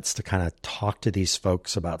 10 minutes to kind of talk to these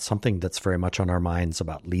folks about something that's very much on our minds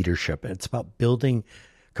about leadership. It's about building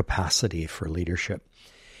capacity for leadership.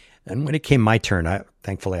 And when it came my turn,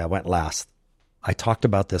 thankfully I went last. I talked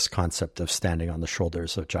about this concept of standing on the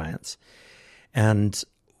shoulders of giants. And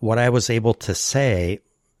what I was able to say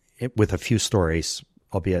with a few stories,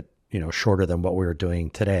 albeit, shorter than what we were doing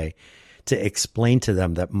today, to explain to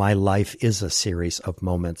them that my life is a series of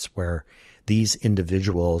moments where these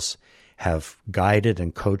individuals have guided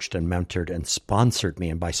and coached and mentored and sponsored me.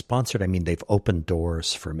 And by sponsored, I mean they've opened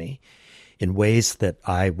doors for me in ways that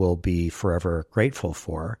I will be forever grateful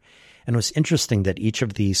for. And it was interesting that each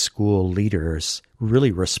of these school leaders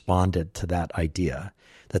really responded to that idea,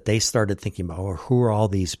 that they started thinking about, who are all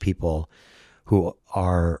these people who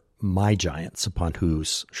are my giants upon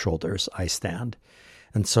whose shoulders I stand?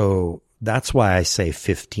 And so that's why I say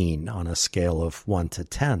 15 on a scale of 1 to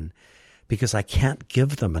 10, because I can't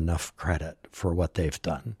give them enough credit for what they've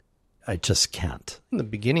done. I just can't. In the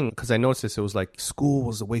beginning, because I noticed this, it was like school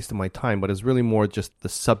was a waste of my time, but it's really more just the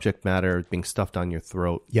subject matter being stuffed down your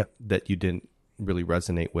throat that you didn't really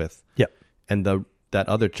resonate with. Yep. And that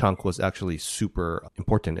other chunk was actually super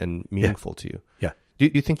important and meaningful to you. Yeah. Do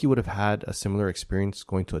you think you would have had a similar experience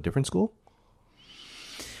going to a different school?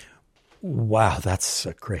 Wow, that's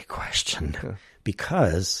a great question. Yeah.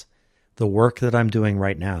 Because the work that I'm doing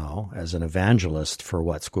right now as an evangelist for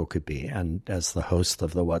What School Could Be and as the host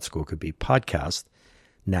of the What School Could Be podcast,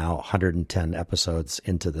 now 110 episodes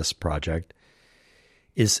into this project,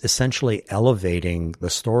 is essentially elevating the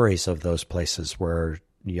stories of those places where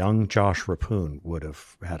young Josh Reppun would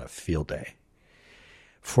have had a field day.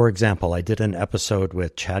 For example, I did an episode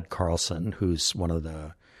with Chad Carlson, who's one of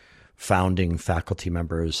the founding faculty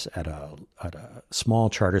members at a small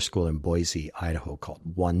charter school in Boise, Idaho called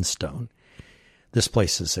One Stone. This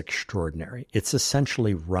place is extraordinary. It's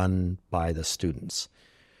essentially run by the students.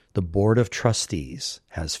 The board of trustees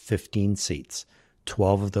has 15 seats.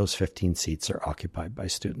 12 of those 15 seats are occupied by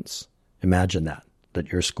students. Imagine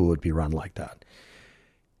that your school would be run like that.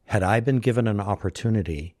 Had I been given an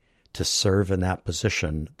opportunity to serve in that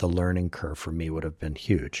position, the learning curve for me would have been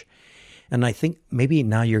huge. And I think maybe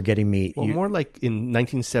now you're getting me... Well, more like in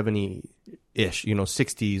 1970-ish,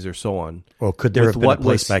 60s or so on. Well, could there have been a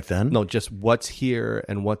place back then? No, just what's here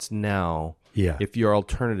and what's now. Yeah. If your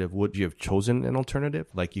alternative, would you have chosen an alternative?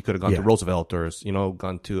 Like you could have gone to Roosevelt or,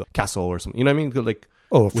 gone to Castle or something. You know what I mean? Like,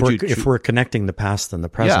 if we're connecting the past and the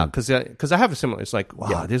present. Yeah, because I have a similar... It's like,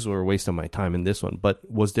 wow, this was a waste of my time in this one. But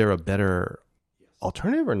was there a better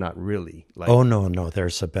alternative or not really? Like, no,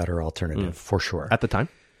 there's a better alternative for sure. At the time?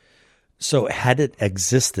 So had it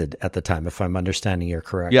existed at the time, if I'm understanding you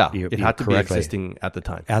correct? Yeah, it had to be existing at the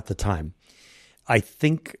time. At the time. I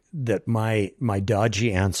think that my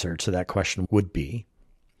dodgy answer to that question would be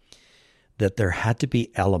that there had to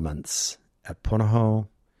be elements at Punahou,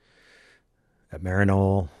 at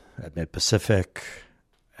Maryknoll, at Mid-Pacific,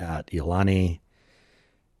 at Iolani,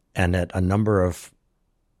 and at a number of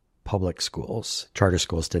public schools. Charter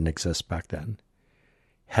schools didn't exist back then.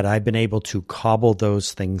 Had I been able to cobble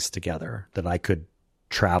those things together, that I could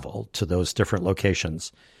travel to those different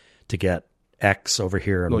locations to get X over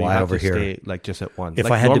here and Y over here. Stay like just at one. If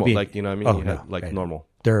like I had normal, to be, like, you know what I mean? You had, right. Normal.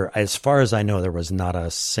 There, as far as I know, there was not a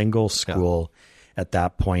single school at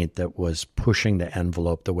that point that was pushing the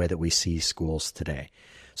envelope the way that we see schools today.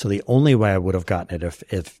 So the only way I would have gotten it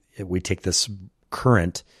if we take this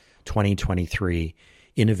current 2023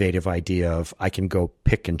 innovative idea of I can go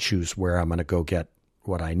pick and choose where I'm going to go get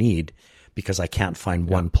what I need because I can't find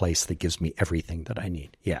one place that gives me everything that I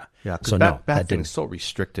need. Yeah. Yeah. So that that thing didn't. is so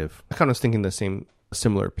restrictive. I kind of was thinking the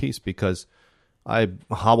similar piece because I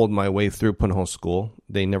hobbled my way through Punahou School.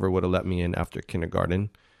 They never would have let me in after kindergarten.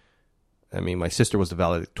 I mean, my sister was the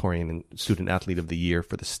valedictorian and student athlete of the year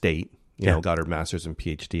for the state. Got her master's and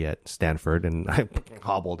PhD at Stanford, and I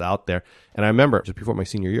hobbled out there. And I remember just before my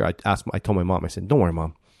senior year, I told my mom, I said, "Don't worry,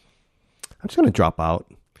 Mom, I'm just going to drop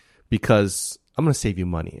out because I'm going to save you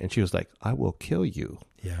money." And she was like, "I will kill you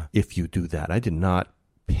if you do that. I did not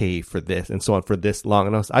pay for this and so on for this long."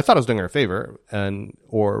 And I thought I was doing her a favor,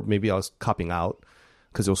 or maybe I was copping out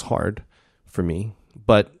because it was hard for me.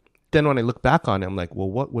 But then when I look back on it, I'm like,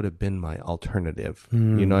 well, what would have been my alternative? You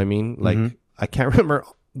know what I mean? Like, I can't remember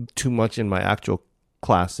too much in my actual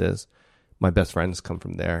classes. My best friends come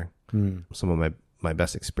from there. Some of my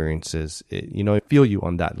best experiences, I feel you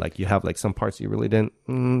on that. Like, you have like some parts you really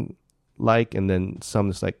didn't like, and then some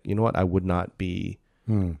that's like, you know what, I would not be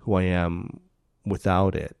who I am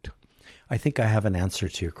without it. I think I have an answer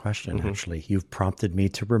to your question, actually. You've prompted me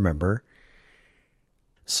to remember.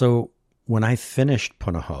 So when I finished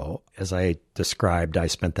Punahou, as I described, I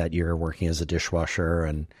spent that year working as a dishwasher,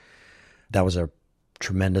 and that was a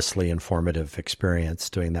tremendously informative experience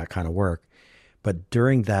doing that kind of work. But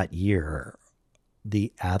during that year,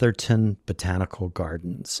 the Atherton Botanical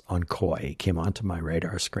Gardens on Kauai came onto my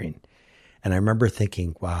radar screen. And I remember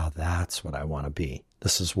thinking, wow, that's what I want to be.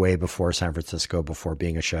 This is way before San Francisco, before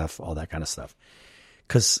being a chef, all that kind of stuff.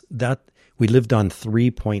 Because we lived on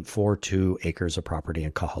 3.42 acres of property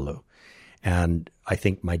in Kahalu. And I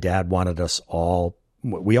think my dad wanted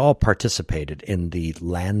we all participated in the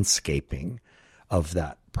landscaping of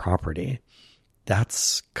that property.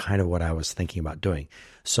 That's kind of what I was thinking about doing.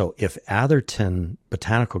 So if Atherton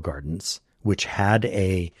Botanical Gardens, which had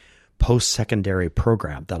a post-secondary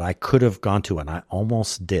program that I could have gone to, and I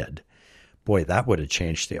almost did, boy, that would have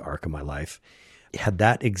changed the arc of my life. Had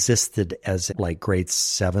that existed as like grades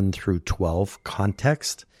 7 through 12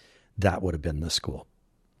 context, that would have been the school.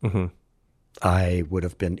 I would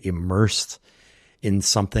have been immersed in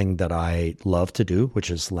something that I love to do,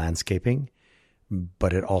 which is landscaping,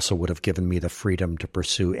 but it also would have given me the freedom to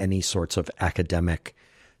pursue any sorts of academic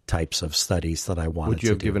types of studies that I wanted to do. Would you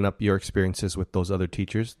have given up your experiences with those other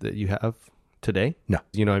teachers that you have today? No.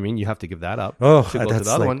 You know what I mean? You have to give that up. Oh, to go to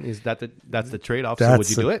the other one. Is that's the trade-off? So would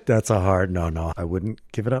you do it? That's a hard no. I wouldn't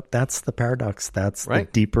give it up. That's the paradox. That's the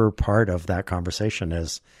deeper part of that conversation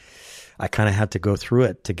is I kind of had to go through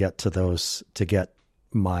it to get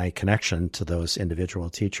my connection to those individual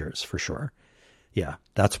teachers, for sure. Yeah,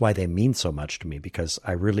 that's why they mean so much to me, because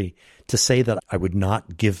to say that I would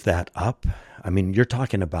not give that up, I mean, you're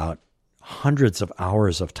talking about hundreds of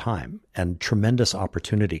hours of time and tremendous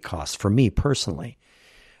opportunity costs for me personally.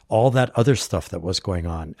 All that other stuff that was going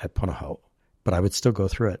on at Punahou, but I would still go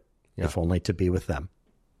through it, if only to be with them.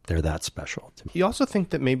 They're that special to me. You also think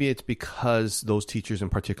that maybe it's because those teachers in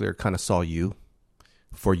particular kind of saw you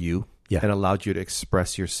for you and allowed you to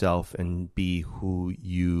express yourself and be who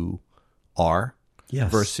you are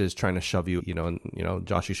versus trying to shove you,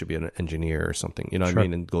 Josh, you should be an engineer or something, what I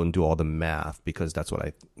mean? And go and do all the math because that's what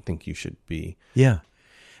I think you should be. Yeah,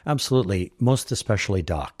 absolutely. Most especially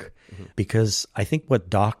Doc, because I think what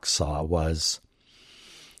Doc saw was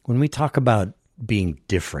when we talk about being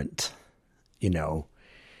different,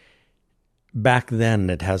 back then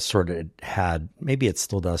it had, maybe it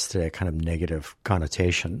still does today, a kind of negative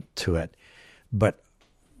connotation to it. But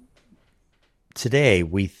today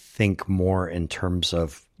we think more in terms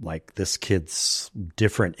of like this kid's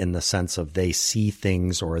different in the sense of they see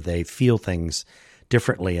things or they feel things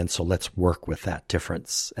differently. And so let's work with that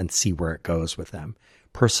difference and see where it goes with them.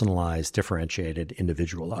 Personalized, differentiated,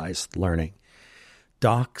 individualized learning.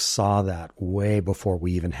 Doc saw that way before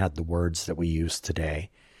we even had the words that we use today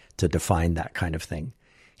to define that kind of thing.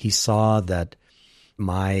 He saw that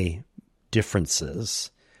my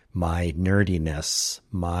differences, my nerdiness,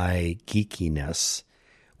 my geekiness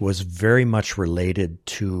was very much related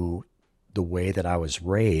to the way that I was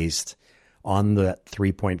raised on the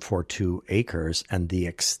 3.42 acres and the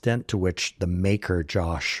extent to which the maker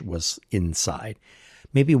Josh was inside.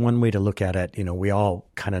 Maybe one way to look at it, we all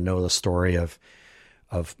kind of know the story of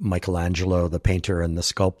Michelangelo, the painter and the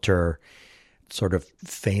sculptor, sort of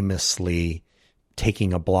famously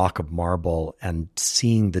taking a block of marble and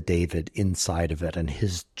seeing the David inside of it. And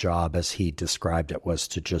his job, as he described it, was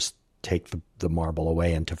to just take the marble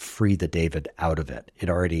away and to free the David out of it. It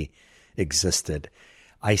already existed.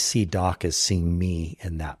 I see Doc as seeing me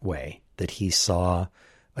in that way, that he saw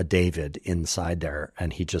a David inside there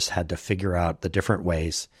and he just had to figure out the different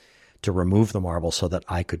ways to remove the marble so that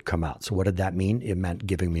I could come out. So what did that mean? It meant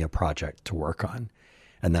giving me a project to work on.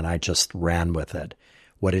 And then I just ran with it.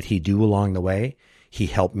 What did he do along the way? He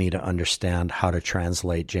helped me to understand how to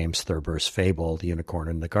translate James Thurber's fable, The Unicorn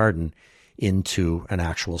in the Garden, into an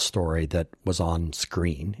actual story that was on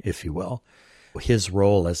screen, if you will. His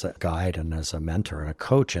role as a guide and as a mentor and a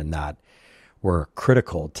coach in that were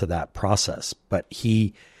critical to that process. But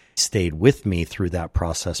he stayed with me through that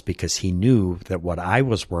process because he knew that what I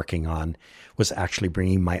was working on was actually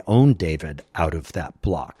bringing my own David out of that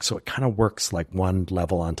block. So it kind of works like one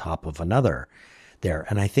level on top of another there.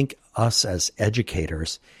 And I think us as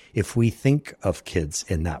educators, if we think of kids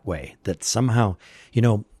in that way, that somehow,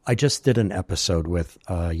 I just did an episode with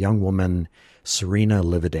a young woman, Serena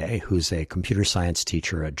Livide, who's a computer science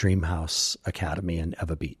teacher at Dreamhouse Academy in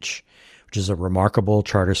Eva Beach, which is a remarkable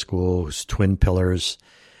charter school whose twin pillars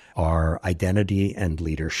are identity and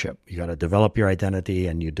leadership. You got to develop your identity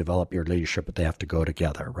and you develop your leadership, but they have to go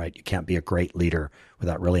together, right? You can't be a great leader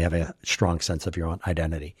without really having a strong sense of your own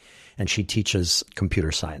identity. And she teaches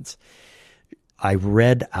computer science. I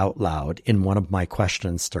read out loud in one of my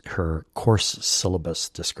questions to her course syllabus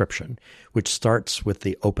description, which starts with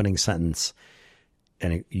the opening sentence,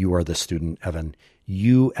 and you are the student, Evan.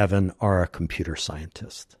 You, Evan, are a computer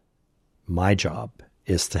scientist. My job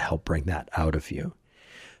is to help bring that out of you.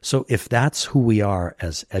 So if that's who we are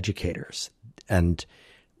as educators, and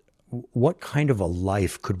what kind of a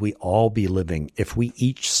life could we all be living if we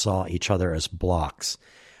each saw each other as blocks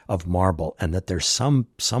of marble, and that there's some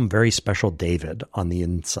very special David on the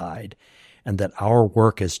inside, and that our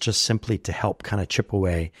work is just simply to help kind of chip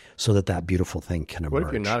away so that that beautiful thing can emerge. What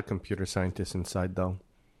if you're not a computer scientist inside, though?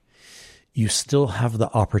 You still have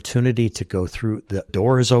the opportunity to go through. The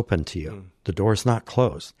door is open to you. The door is not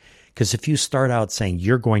closed. Because if you start out saying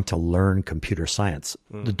you're going to learn computer science,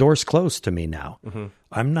 the door's closed to me now.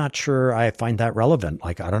 I'm not sure I find that relevant.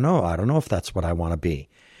 Like, I don't know if that's what I want to be.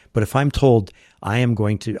 But if I'm told I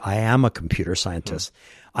am a computer scientist,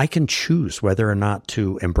 I can choose whether or not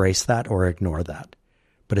to embrace that or ignore that.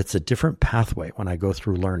 But it's a different pathway when I go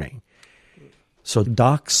through learning. So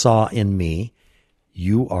Doc saw in me,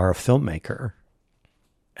 you are a filmmaker.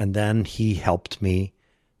 And then he helped me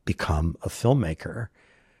become a filmmaker.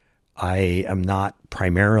 I am not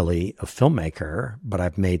primarily a filmmaker, but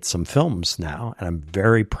I've made some films now, and I'm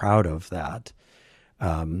very proud of that.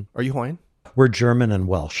 Are you Hawaiian? We're German and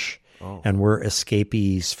Welsh, and we're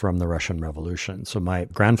escapees from the Russian Revolution. So my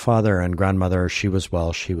grandfather and grandmother, she was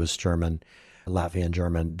Welsh, he was German, Latvian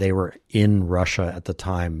German. They were in Russia at the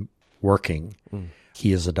time working.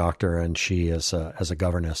 He is a doctor and she is as a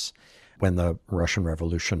governess when the Russian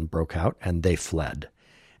Revolution broke out, and they fled.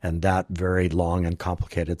 And that very long and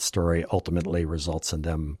complicated story ultimately results in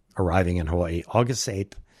them arriving in Hawaii August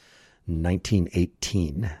 8th,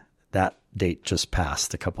 1918. That date just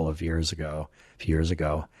passed a few years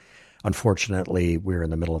ago. Unfortunately, we were in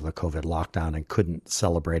the middle of the COVID lockdown and couldn't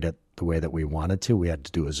celebrate it the way that we wanted to. We had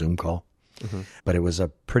to do a Zoom call. But it was a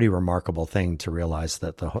pretty remarkable thing to realize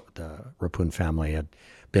that the Reppun family had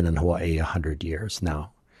been in Hawaii 100 years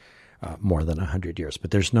now, more than 100 years. But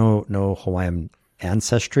there's no Hawaiian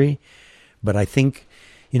ancestry. But I think,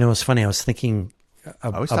 it's funny, I was thinking I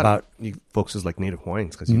always thought you folks as like Native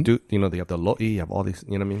Hawaiians, because you do, they have the lo'i, you have all these,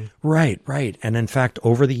 you know what I mean? Right. And in fact,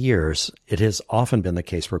 over the years, it has often been the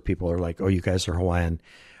case where people are like, oh, you guys are Hawaiian,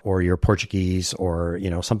 or you're Portuguese, or,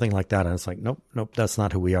 something like that. And it's like, nope, that's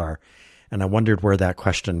not who we are. And I wondered where that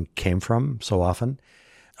question came from so often.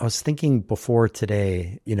 I was thinking before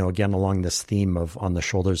today, again, along this theme of On the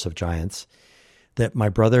Shoulders of Giants, that my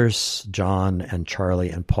brothers, John and Charlie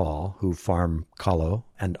and Paul, who farm kalo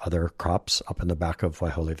and other crops up in the back of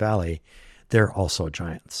Waihole Valley, they're also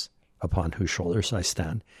giants upon whose shoulders I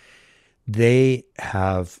stand. They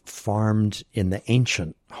have farmed in the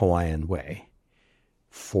ancient Hawaiian way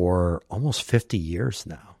for almost 50 years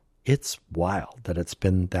now. It's wild that it's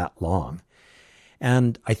been that long.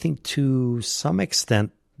 And I think to some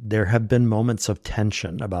extent, there have been moments of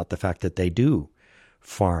tension about the fact that they do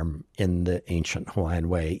farm in the ancient Hawaiian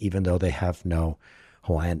way, even though they have no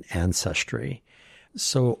Hawaiian ancestry.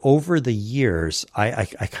 So over the years, I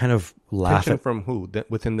kind of laugh Tension at from who?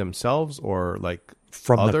 Within themselves, or like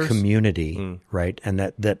from others? the community, right? And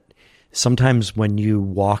that sometimes when you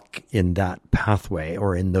walk in that pathway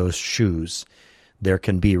or in those shoes, there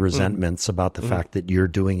can be resentments about the fact that you're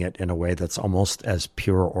doing it in a way that's almost as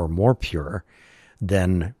pure or more pure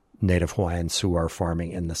than Native Hawaiians who are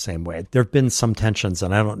farming in the same way. There have been some tensions,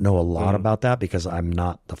 and I don't know a lot about that because I'm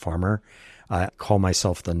not the farmer. I call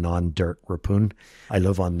myself the non-dirt Reppun. I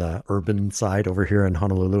live on the urban side over here in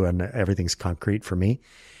Honolulu, and everything's concrete for me.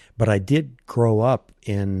 But I did grow up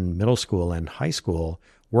in middle school and high school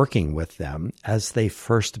working with them as they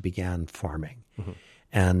first began farming. Mm-hmm.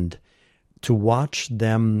 And to watch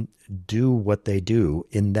them do what they do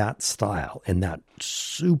in that style, in that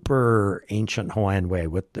super ancient Hawaiian way,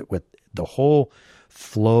 with the whole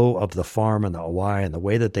flow of the farm and the Hawaii and the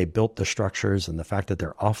way that they built the structures and the fact that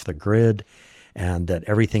they're off the grid and that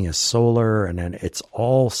everything is solar and then it's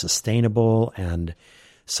all sustainable and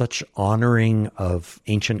such honoring of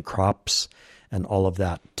ancient crops and all of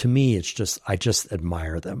that. To me, I just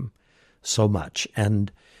admire them so much. And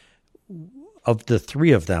of the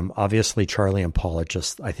three of them, obviously Charlie and Paul are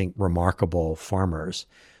just, I think, remarkable farmers.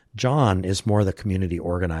 John is more the community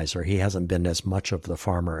organizer. He hasn't been as much of the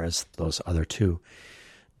farmer as those other two.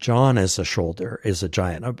 John is a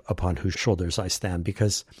giant upon whose shoulders I stand,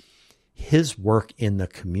 because his work in the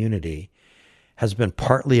community has been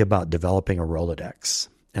partly about developing a Rolodex.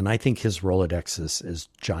 And I think his Rolodex is as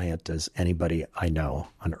giant as anybody I know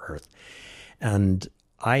on earth. And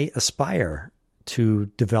I aspire to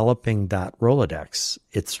developing that Rolodex.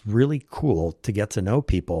 It's really cool to get to know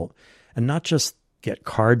people and not just get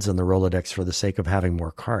cards in the Rolodex for the sake of having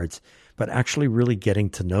more cards, but actually really getting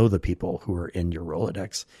to know the people who are in your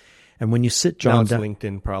Rolodex. And when you sit John down,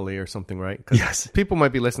 LinkedIn probably or something, right? Yes. People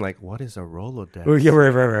might be listening like, what is a Rolodex? Oh, yeah,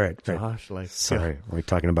 right. Josh, sorry, we're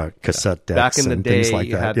talking about cassette decks back in the and day, things like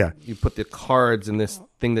that. You put the cards in this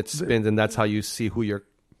thing that spins, and that's how you see who your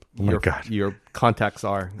contacts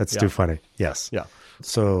are. That's too funny. Yes. Yeah.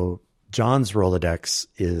 So John's Rolodex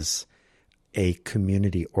is a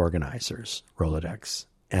community organizer's Rolodex.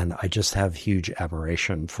 And I just have huge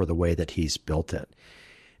admiration for the way that he's built it.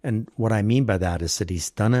 And what I mean by that is that he's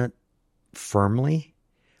done it firmly,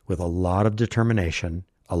 with a lot of determination,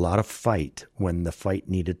 a lot of fight when the fight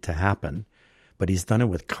needed to happen, but he's done it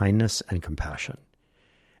with kindness and compassion.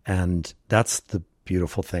 And that's the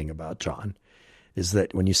beautiful thing about John, is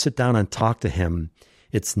that when you sit down and talk to him,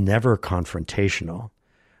 it's never confrontational.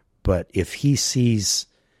 But if he sees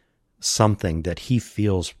something that he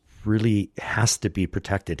feels really has to be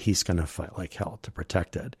protected, he's going to fight like hell to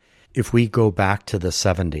protect it. If we go back to the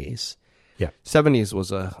 70s, 70s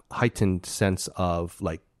was a heightened sense of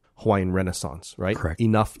like Hawaiian Renaissance, right? Correct.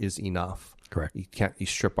 Enough is enough. Correct. You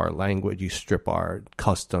strip our language, you strip our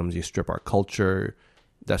customs, you strip our culture.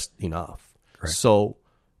 That's enough. Correct. So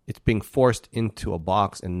it's being forced into a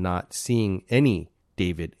box and not seeing any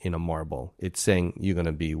David in a marble. It's saying you're going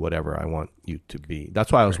to be whatever I want you to be.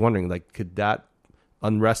 That's why I was wondering, like, could that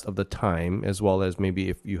unrest of the time, as well as maybe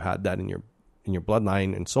if you had that in your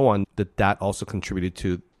bloodline and so on, that also contributed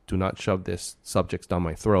to, do not shove this subjects down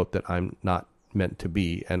my throat that I'm not meant to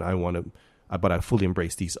be, and I want to, but I fully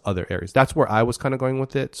embrace these other areas. That's where I was kind of going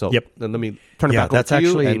with it. So then let me turn it back over to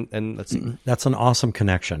you, and let's see. That's an awesome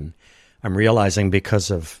connection. I'm realizing,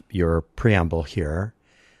 because of your preamble here,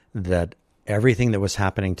 that everything that was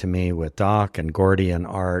happening to me with Doc and Gordy and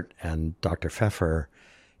Art and Dr. Pfeffer,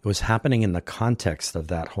 it was happening in the context of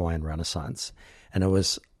that Hawaiian Renaissance. And it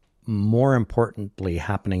was more importantly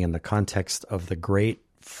happening in the context of the great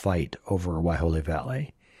fight over Waihole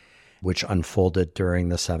Valley, which unfolded during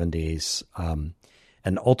the 70s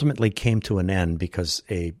and ultimately came to an end because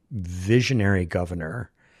a visionary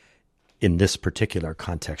governor, in this particular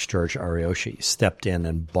context, George Ariyoshi, stepped in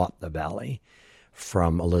and bought the valley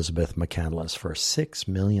from Elizabeth McCandless for $6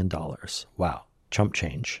 million. Wow, chump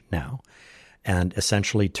change now. And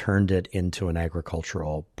essentially turned it into an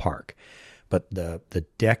agricultural park. But the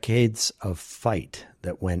decades of fight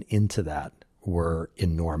that went into that were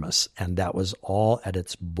enormous. And that was all at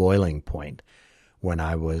its boiling point when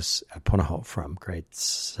I was at Punahou from grade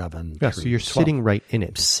 7 Yeah, so you're 12. sitting right in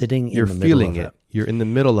it. You're feeling it. You're in the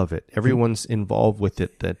middle of it. Everyone's involved with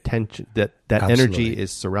it. The tension, that energy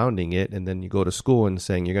is surrounding it. And then you go to school and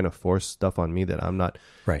saying, you're going to force stuff on me that I'm not.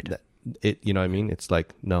 Right. You know what I mean? It's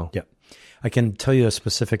like, no. Yeah. I can tell you a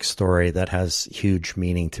specific story that has huge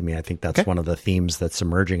meaning to me. I think that's one of the themes that's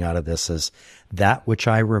emerging out of this, is that which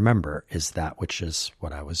I remember is that which is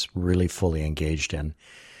what I was really fully engaged in.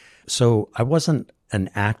 So I wasn't an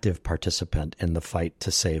active participant in the fight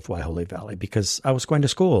to save Waihole Valley because I was going to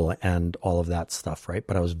school and all of that stuff, right?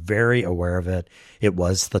 But I was very aware of it. It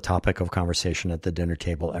was the topic of conversation at the dinner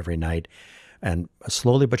table every night. And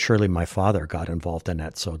slowly but surely, my father got involved in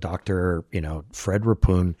it. So Dr. Fred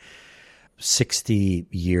Reppun, 60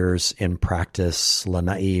 years in practice,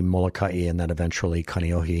 Lanai, Molokai, and then eventually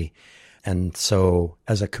Kaneohe. And so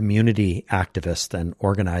as a community activist and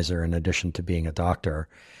organizer, in addition to being a doctor,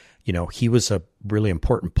 he was a really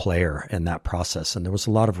important player in that process. And there was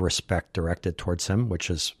a lot of respect directed towards him, which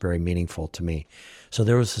is very meaningful to me. So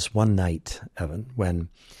there was this one night, Evan, when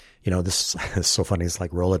This is so funny. It's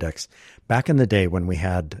like Rolodex. Back in the day when we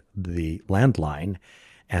had the landline,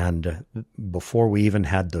 and before we even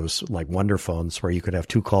had those like wonder phones where you could have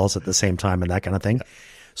two calls at the same time and that kind of thing.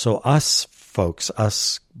 So us folks,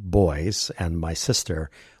 us boys and my sister,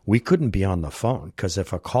 we couldn't be on the phone because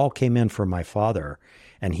if a call came in from my father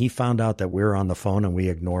and he found out that we were on the phone and we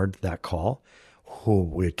ignored that call,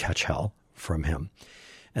 we'd catch hell from him.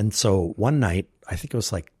 And so one night, I think it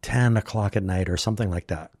was like 10 o'clock at night or something like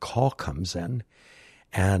that, call comes in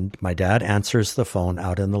and my dad answers the phone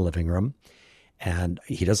out in the living room. And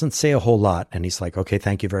he doesn't say a whole lot. And he's like, okay,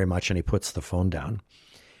 thank you very much. And he puts the phone down.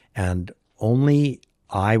 And only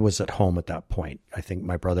I was at home at that point. I think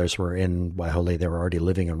my brothers were in Waihole. They were already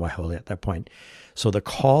living in Waihole at that point. So the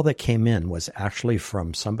call that came in was actually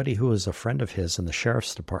from somebody who was a friend of his in the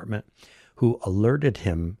sheriff's department who alerted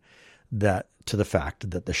him to the fact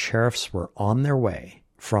that the sheriffs were on their way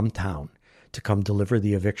from town to come deliver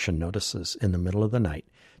the eviction notices in the middle of the night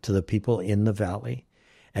to the people in the valley.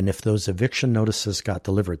 And if those eviction notices got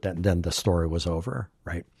delivered, then the story was over,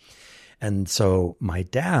 right? And so my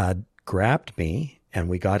dad grabbed me and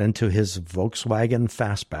we got into his Volkswagen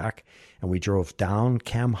Fastback and we drove down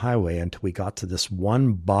Cam Highway until we got to this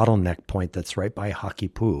one bottleneck point that's right by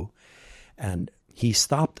Hakipu. And he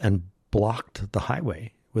stopped and blocked the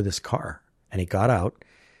highway with his car. And he got out.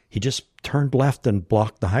 He just turned left and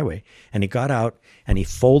blocked the highway. And he got out and he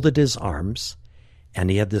folded his arms. And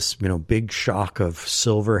he had this, big shock of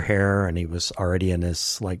silver hair, and he was already in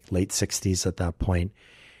his like late 60s at that point.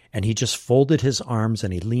 And he just folded his arms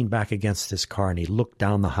and he leaned back against his car and he looked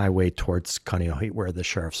down the highway towards Kaneohe where the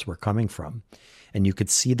sheriffs were coming from. And you could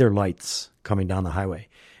see their lights coming down the highway.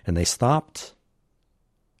 And they stopped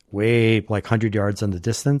way like 100 yards in the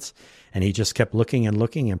distance. And he just kept looking and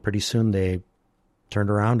looking, and pretty soon they turned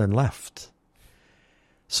around and left.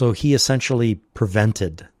 So he essentially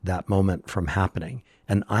prevented that moment from happening.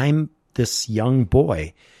 And I'm this young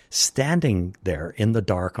boy standing there in the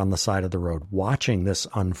dark on the side of the road, watching this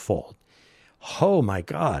unfold. Oh my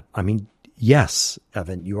God. I mean, yes,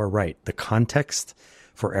 Evan, you are right. The context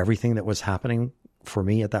for everything that was happening for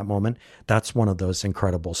me at that moment, that's one of those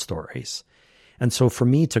incredible stories. And so for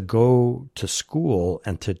me to go to school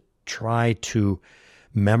and to try to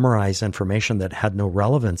memorize information that had no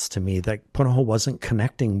relevance to me, that Punahou wasn't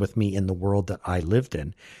connecting with me in the world that I lived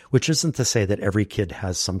in, which isn't to say that every kid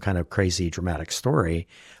has some kind of crazy dramatic story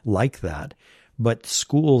like that. But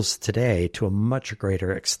schools today, to a much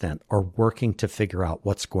greater extent, are working to figure out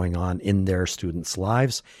what's going on in their students'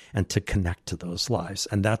 lives and to connect to those lives.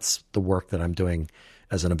 And that's the work that I'm doing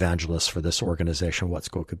as an evangelist for this organization,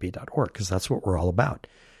 whatschoolcouldbe.org, because that's what we're all about,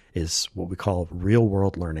 is what we call real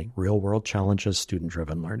world learning, real world challenges, student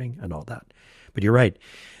driven learning, and all that. But you're right.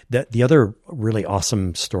 The other really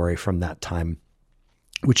awesome story from that time,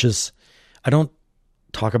 which is, I don't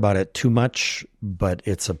talk about it too much, but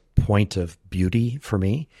it's a point of beauty for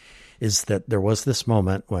me, is that there was this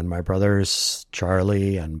moment when my brothers,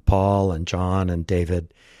 Charlie and Paul and John and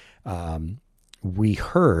David, we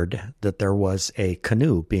heard that there was a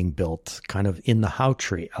canoe being built kind of in the hau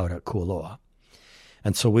tree out at Kualoa.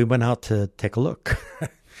 And so we went out to take a look.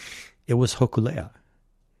 It was Hokulea.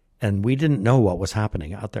 And we didn't know what was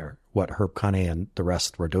happening out there, what Herb Kane and the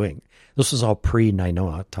rest were doing. This was all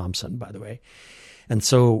pre-Nainoa Thompson, by the way. And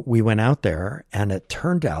so we went out there, and it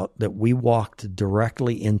turned out that we walked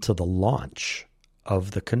directly into the launch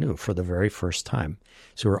of the canoe for the very first time.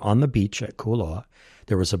 So we're on the beach at Kualoa.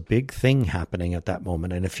 There was a big thing happening at that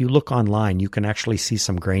moment. And if you look online, you can actually see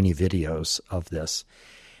some grainy videos of this.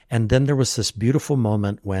 And then there was this beautiful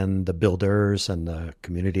moment when the builders and the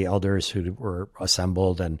community elders who were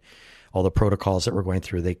assembled and all the protocols that were going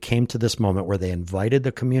through, they came to this moment where they invited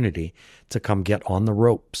the community to come get on the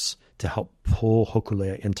ropes to help pull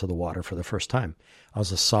Hokulea into the water for the first time. I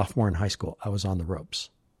was a sophomore in high school. I was on the ropes.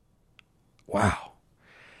 Wow.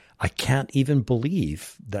 I can't even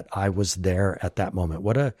believe that I was there at that moment.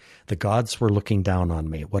 The gods were looking down on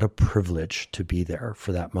me. What a privilege to be there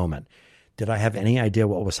for that moment. Did I have any idea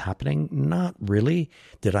what was happening? Not really.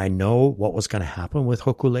 Did I know what was going to happen with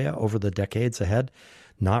Hokulea over the decades ahead?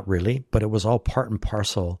 Not really, but it was all part and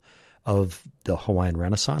parcel of the Hawaiian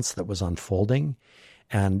Renaissance that was unfolding.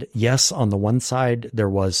 And yes, on the one side, there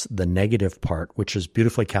was the negative part, which is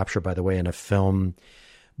beautifully captured, by the way, in a film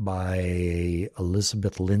by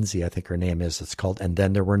Elizabeth Lindsay, I think her name is. It's called And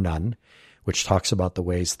Then There Were None, which talks about the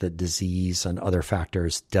ways that disease and other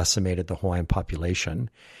factors decimated the Hawaiian population.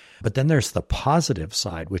 But then there's the positive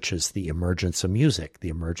side, which is the emergence of music, the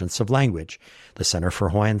emergence of language, the Center for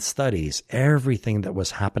Hawaiian Studies, everything that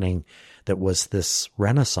was happening that was this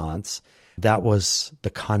renaissance That was the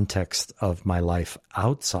context of my life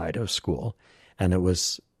outside of school. And it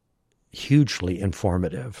was hugely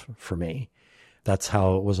informative for me. That's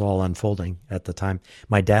how it was all unfolding at the time.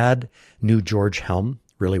 My dad knew George Helm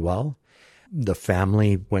really well. The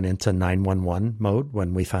family went into 911 mode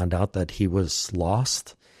when we found out that he was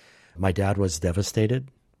lost. My dad was devastated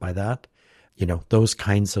by that. Those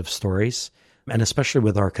kinds of stories, and especially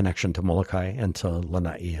with our connection to Molokai and to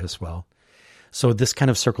Lanai as well. So this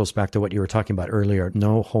kind of circles back to what you were talking about earlier.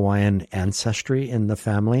 No Hawaiian ancestry in the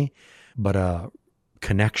family, but a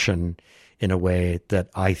connection in a way that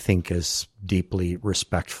I think is deeply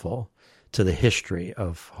respectful to the history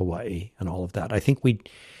of Hawaii and all of that. I think we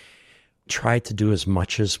tried to do as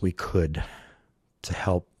much as we could to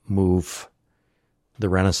help move the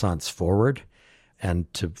Renaissance forward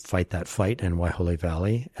and to fight that fight in Waihole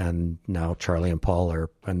Valley. And now Charlie and Paul are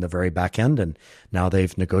on the very back end, and now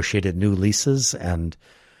they've negotiated new leases, and,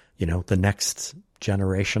 the next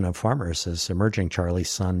generation of farmers is emerging.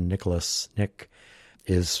 Charlie's son, Nick,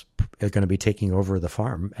 is going to be taking over the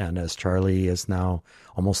farm. And as Charlie is now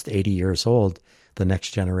almost 80 years old, the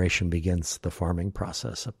next generation begins the farming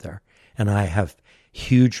process up there. And I have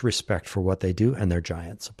huge respect for what they do, and they're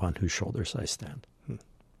giants upon whose shoulders I stand.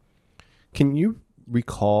 Can you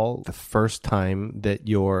recall the first time that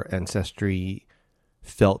your ancestry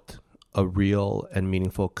felt a real and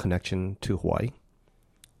meaningful connection to Hawaii?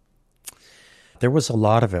 There was a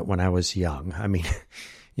lot of it when I was young. I mean,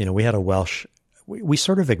 we had a Welsh, we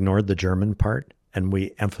sort of ignored the German part and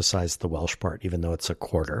we emphasized the Welsh part, even though it's a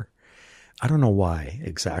quarter. I don't know why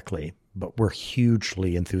exactly, but we're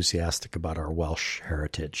hugely enthusiastic about our Welsh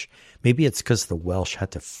heritage. Maybe it's because the Welsh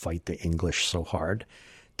had to fight the English so hard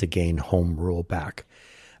to gain home rule back.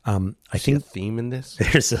 I think a theme in this.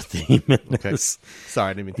 There's a theme in this. Sorry,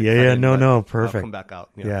 I didn't mean to. No, perfect. I'll come back out.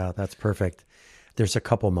 Yeah, that's perfect. There's a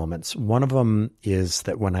couple moments. One of them is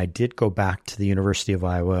that when I did go back to the University of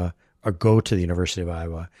Iowa, or go to the University of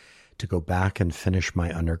Iowa to go back and finish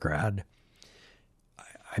my undergrad,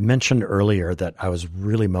 I mentioned earlier that I was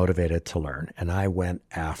really motivated to learn, and I went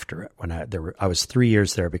after it. I was 3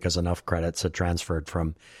 years there because enough credits had transferred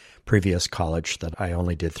from previous college that I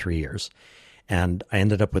only did 3 years. And I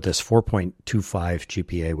ended up with this 4.25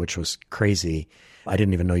 GPA, which was crazy. I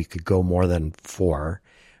didn't even know you could go more than 4,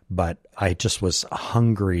 but I just was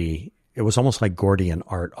hungry. It was almost like Gordian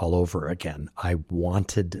art all over again. I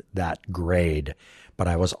wanted that grade, but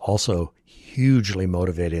I was also hugely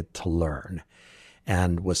motivated to learn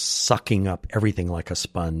and was sucking up everything like a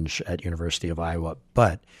sponge at University of Iowa.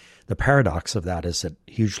 But the paradox of that is a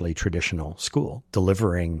hugely traditional school,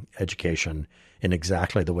 delivering education in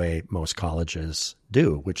exactly the way most colleges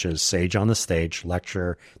do, which is sage on the stage,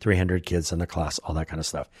 lecture, 300 kids in the class, all that kind of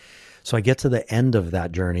stuff. So I get to the end of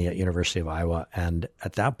that journey at University of Iowa, and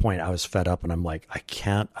at that point I was fed up, and I'm like, I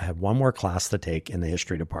have one more class to take in the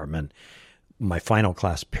history department, my final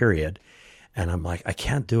class period. And I'm like, I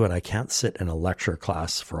can't do it. I can't sit in a lecture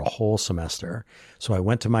class for a whole semester. So I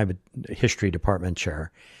went to my history department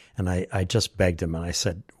chair, and I just begged him, and I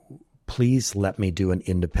said, please let me do an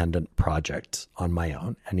independent project on my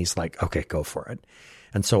own. And he's like, okay, go for it.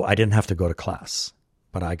 And so I didn't have to go to class,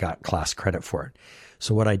 but I got class credit for it.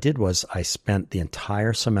 So what I did was I spent the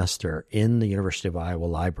entire semester in the University of Iowa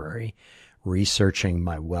library researching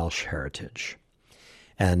my Welsh heritage.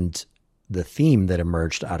 And the theme that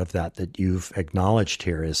emerged out of that you've acknowledged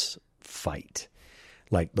here is fight.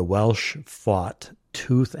 Like the Welsh fought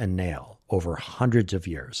tooth and nail over hundreds of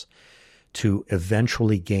years to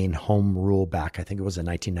eventually gain home rule back. I think it was in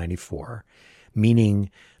 1994, meaning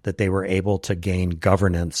that they were able to gain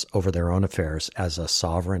governance over their own affairs as a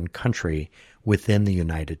sovereign country within the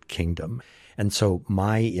United Kingdom. And so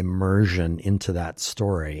my immersion into that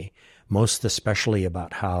story, most especially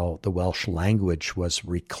about how the Welsh language was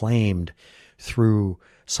reclaimed through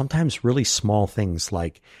sometimes really small things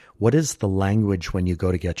like, what is the language when you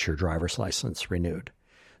go to get your driver's license renewed?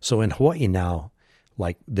 So in Hawaii now,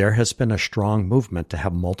 like there has been a strong movement to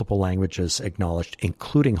have multiple languages acknowledged,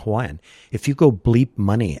 including Hawaiian. If you go bleep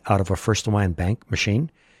money out of a First Hawaiian Bank machine,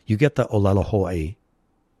 you get the Olelo Hawaii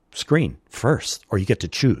screen first, or you get to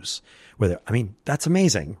choose whether, that's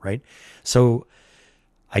amazing, right? So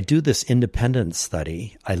I do this independent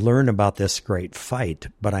study. I learn about this great fight,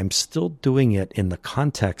 but I'm still doing it in the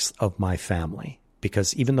context of my family,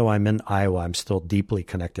 because even though I'm in Iowa, I'm still deeply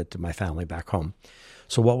connected to my family back home.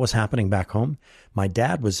 So what was happening back home? My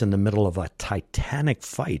dad was in the middle of a titanic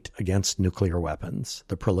fight against nuclear weapons,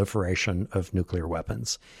 the proliferation of nuclear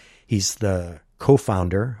weapons. He's the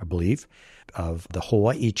co-founder, I believe, of the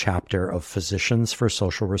Hawaii chapter of Physicians for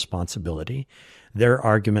Social Responsibility. Their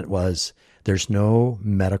argument was There's no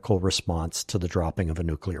medical response to the dropping of a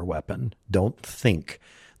nuclear weapon. Don't think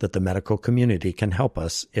that the medical community can help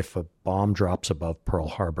us. If a bomb drops above Pearl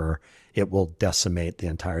Harbor, it will decimate the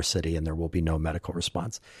entire city and there will be no medical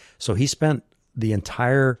response. So he spent the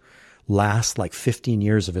entire last 15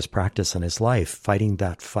 years of his practice and his life fighting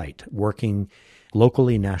that fight, working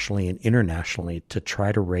locally, nationally, and internationally to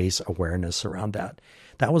try to raise awareness around that.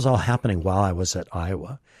 That was all happening while I was at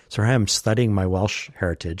Iowa. So I am studying my Welsh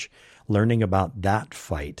heritage, learning about that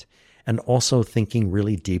fight, and also thinking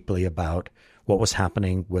really deeply about what was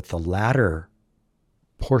happening with the latter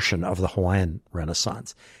portion of the Hawaiian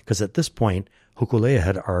Renaissance. Because at this point, Hokulea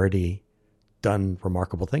had already done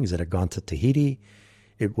remarkable things. It had gone to Tahiti.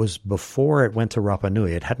 It was before it went to Rapa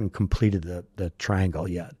Nui. It hadn't completed the triangle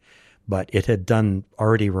yet, but it had done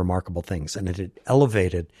already remarkable things. And it had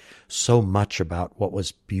elevated so much about what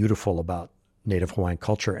was beautiful about Native Hawaiian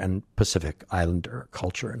culture and Pacific Islander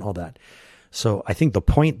culture and all that. So I think the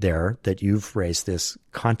point there that you've raised is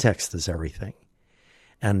context is everything.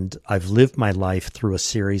 And I've lived my life through a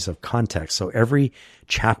series of contexts. So every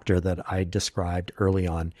chapter that I described early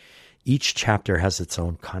on, each chapter has its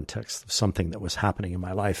own context of something that was happening in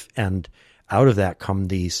my life. And out of that come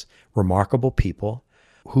these remarkable people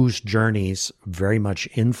whose journeys very much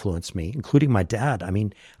influenced me, including my dad. I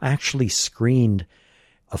mean, I actually screened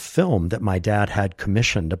a film that my dad had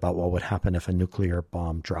commissioned about what would happen if a nuclear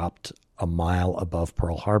bomb dropped a mile above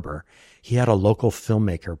Pearl Harbor. He had a local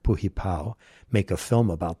filmmaker, Puhi Pau, make a film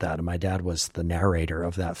about that. And my dad was the narrator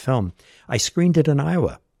of that film. I screened it in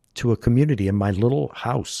Iowa to a community in my little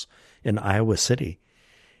house in Iowa City.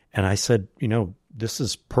 And I said, this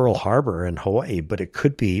is Pearl Harbor in Hawaii, but it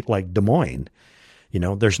could be like Des Moines.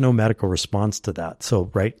 There's no medical response to that. So,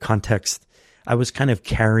 right, context, I was kind of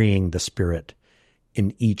carrying the spirit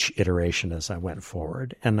in each iteration as I went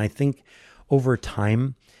forward. And I think over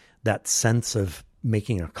time, that sense of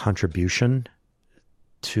making a contribution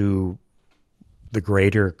to the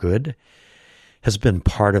greater good has been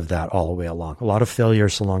part of that all the way along. A lot of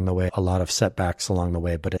failures along the way, a lot of setbacks along the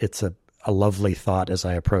way, but it's a lovely thought as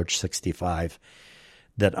I approach 65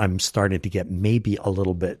 that I'm starting to get maybe a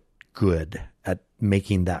little bit good at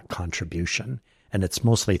making that contribution. And it's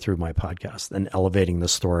mostly through my podcast and elevating the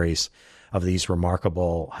stories of these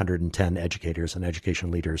remarkable 110 educators and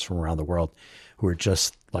education leaders from around the world who are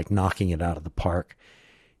just knocking it out of the park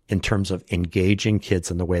in terms of engaging kids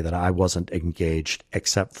in the way that I wasn't engaged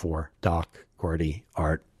except for Doc, Gordy,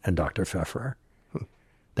 Art, and Dr. Pfeffer.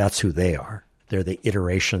 That's who they are. They're the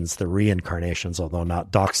iterations, the reincarnations, although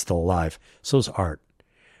not Doc's still alive. So's Art.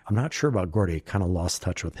 I'm not sure about Gordy. Kind of lost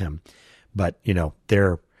touch with him. But,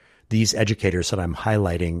 they're these educators that I'm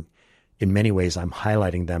highlighting. In many ways, I'm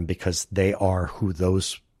highlighting them because they are who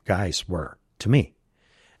those guys were to me.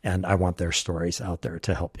 And I want their stories out there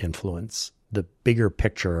to help influence the bigger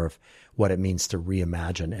picture of what it means to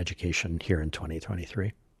reimagine education here in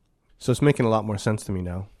 2023. So it's making a lot more sense to me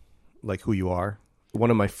now, who you are.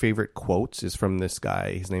 One of my favorite quotes is from this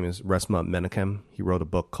guy. His name is Resmaa Menakem. He wrote a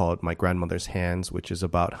book called My Grandmother's Hands, which is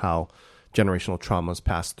about how generational traumas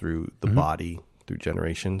pass through the body through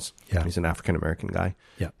generations. Yeah. He's an African-American guy.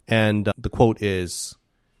 Yeah. And the quote is,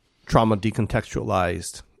 trauma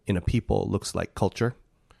decontextualized in a people looks like culture.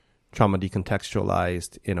 Trauma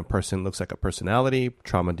decontextualized in a person looks like a personality.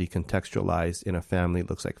 Trauma decontextualized in a family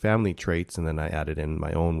looks like family traits. And then I added in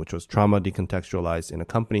my own, which was trauma decontextualized in a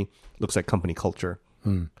company looks like company culture.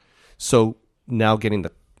 So now getting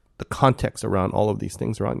the context around all of these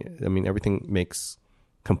things around you, I mean, everything makes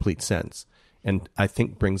complete sense. And I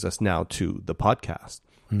think brings us now to the podcast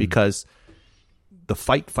because the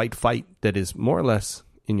fight that is more or less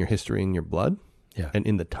in your history, in your blood, and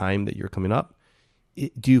in the time that you're coming up.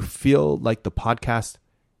 Do you feel like the podcast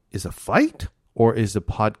is a fight or is the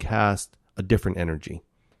podcast a different energy?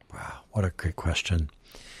 Wow, what a great question.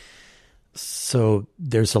 So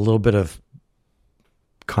there's a little bit of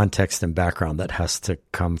context and background that has to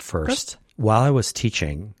come first. While I was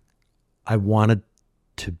teaching, I wanted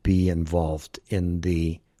to be involved in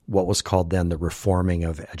what was called then the reforming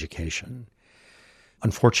of education.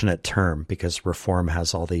 Unfortunate term because reform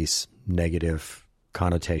has all these negative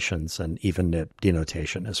connotations and even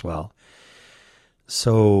denotation as well.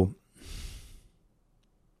 So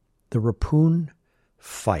the Reppun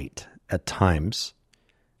fight at times,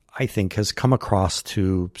 I think, has come across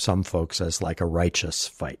to some folks as a righteous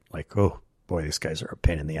fight. Oh boy, these guys are a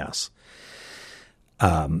pain in the ass.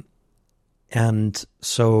 And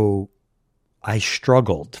so I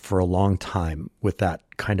struggled for a long time with that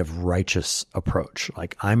kind of righteous approach.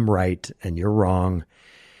 I'm right and you're wrong.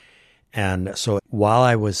 And so while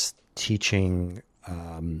I was teaching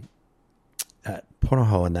at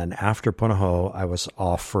Punahou. And then after Punahou, I was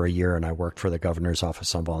off for a year and I worked for the governor's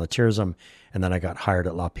office on volunteerism. And then I got hired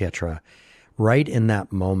at La Pietra. Right in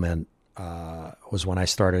that moment was when I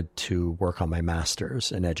started to work on my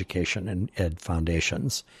master's in education and ed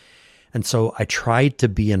foundations. And so I tried to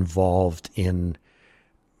be involved in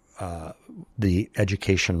the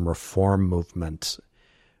education reform movement,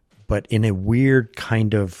 but in a weird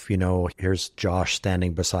kind of, here's Josh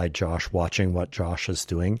standing beside Josh, watching what Josh is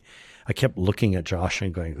doing. I kept looking at Josh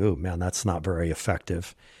and going, oh man, that's not very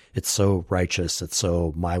effective. It's so righteous. It's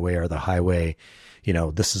so my way or the highway.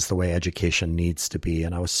 This is the way education needs to be.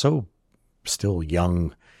 And I was so still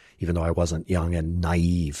young, even though I wasn't young, and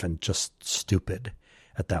naive and just stupid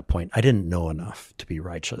at that point. I didn't know enough to be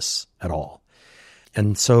righteous at all.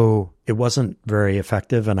 And so it wasn't very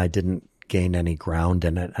effective, and I didn't gain any ground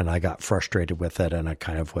in it, and I got frustrated with it, and I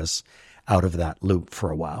kind of was out of that loop for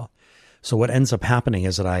a while. So what ends up happening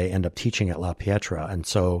is that I end up teaching at La Pietra, and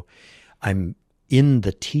so I'm in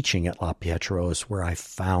the teaching at La Pietra is where I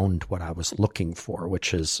found what I was looking for,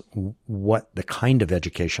 which is what the kind of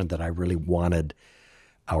education that I really wanted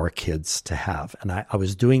our kids to have. And I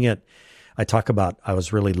was doing it. I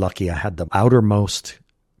was really lucky. I had the outermost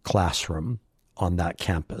classroom on that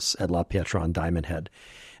campus at La Pietra on Diamond Head.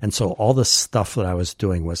 And so all the stuff that I was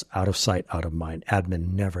doing was out of sight, out of mind.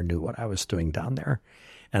 Admin never knew what I was doing down there.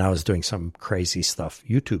 And I was doing some crazy stuff,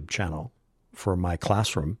 YouTube channel for my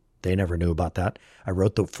classroom. They never knew about that. I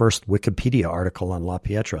wrote the first Wikipedia article on La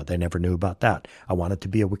Pietra. They never knew about that. I wanted to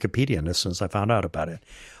be a Wikipedian as soon as I found out about it.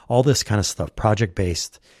 All this kind of stuff,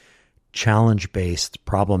 project-based, challenge-based,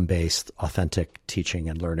 problem-based, authentic teaching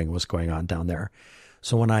and learning was going on down there.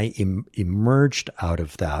 So when I emerged out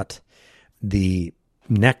of that, the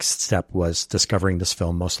next step was discovering this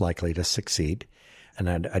film Most Likely to Succeed.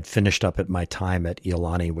 And I'd finished up at my time at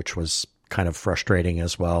Iolani, which was kind of frustrating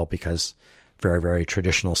as well because very, very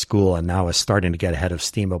traditional school, and now is starting to get ahead of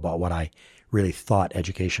steam about what I really thought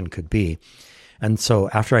education could be. And so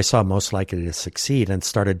after I saw Most Likely to Succeed and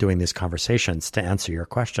started doing these conversations, to answer your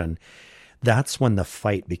question, that's when the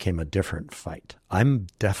fight became a different fight. I'm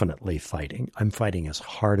definitely fighting. I'm fighting as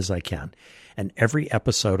hard as I can. And every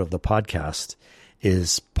episode of the podcast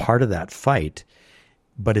is part of that fight,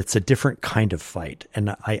 but it's a different kind of fight.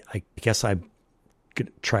 And I guess I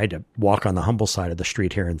try to walk on the humble side of the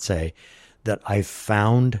street here and say that I've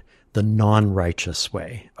found the non-righteous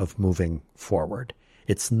way of moving forward.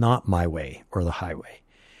 It's not my way or the highway.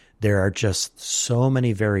 There are just so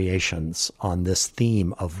many variations on this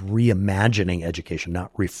theme of reimagining education,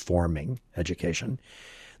 not reforming education,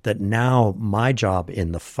 that now my job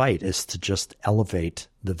in the fight is to just elevate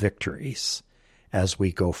the victories as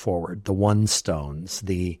we go forward. The One Stones,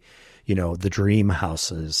 the dream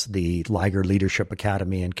houses, the Liger Leadership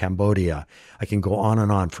Academy in Cambodia. I can go on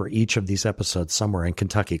and on for each of these episodes somewhere in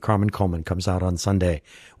Kentucky. Carmen Coleman comes out on Sunday.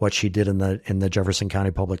 What she did in the Jefferson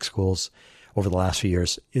County Public Schools over the last few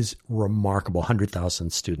years is remarkable.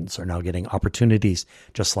 100,000 students are now getting opportunities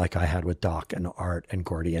just like I had with Doc and Art and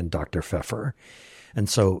Gordy and Dr. Pfeffer. And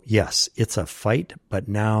so, yes, it's a fight, but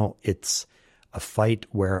now it's a fight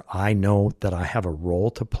where I know that I have a role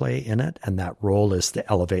to play in it, and that role is to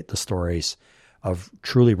elevate the stories of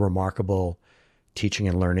truly remarkable teaching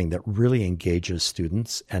and learning that really engages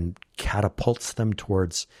students and catapults them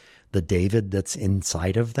towards the David that's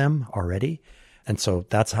inside of them already. And so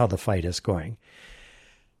that's how the fight is going.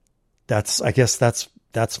 I guess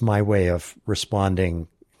that's my way of responding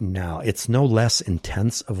now. It's no less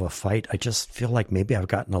intense of a fight. I just feel like maybe I've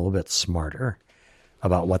gotten a little bit smarter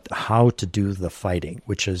about how to do the fighting,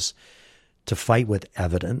 which is to fight with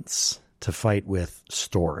evidence, to fight with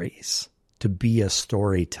stories, to be a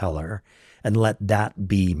storyteller, and let that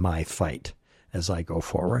be my fight as I go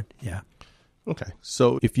forward. Yeah. Okay.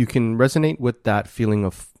 So if you can resonate with that feeling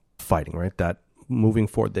of fighting, right? That moving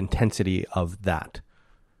forward, the intensity of that,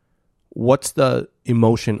 what's the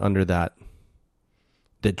emotion under that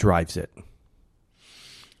drives it?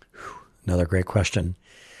 Another great question.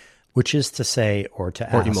 Which is to say, or to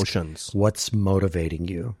ask, emotions. What's motivating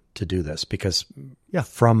you to do this? Because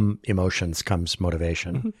from emotions comes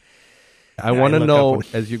motivation. Mm-hmm. I want to know,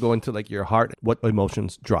 as you go into like your heart, what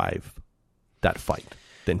emotions drive that fight,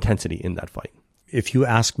 the intensity in that fight. If you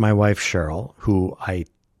ask my wife, Cheryl, who I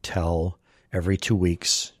tell every 2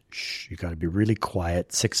 weeks, shh, you got to be really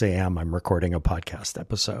quiet. 6 a.m., I'm recording a podcast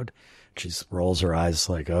episode. She rolls her eyes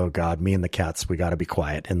like, oh God, me and the cats, we got to be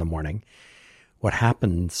quiet in the morning. What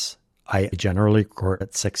happens, I generally record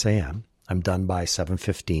at 6 a.m. I'm done by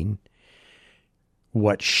 7:15.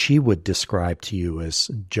 What she would describe to you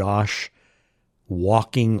as Josh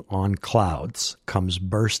walking on clouds comes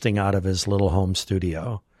bursting out of his little home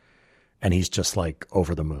studio And he's just like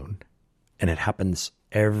over the moon. And it happens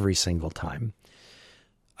every single time.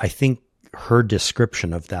 I think her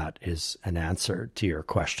description of that is an answer to your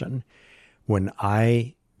question. When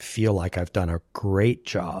I feel like I've done a great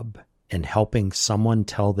job in helping someone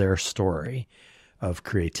tell their story of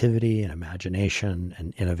creativity and imagination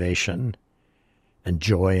and innovation and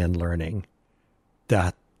joy and learning,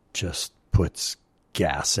 that just puts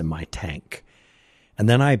gas in my tank. And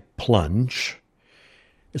then I plunge.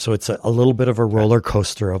 So it's a little bit of a roller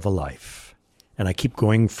coaster of a life. And I keep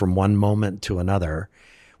going from one moment to another,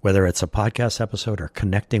 whether it's a podcast episode or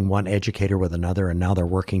connecting one educator with another, and now they're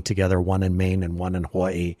working together, one in Maine and one in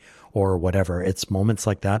Hawaii or whatever. It's moments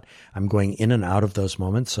like that. I'm going in and out of those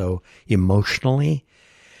moments. So emotionally,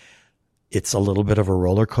 it's a little bit of a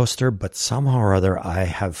roller coaster, but somehow or other, I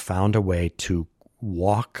have found a way to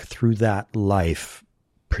walk through that life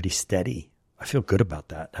pretty steady. I feel good about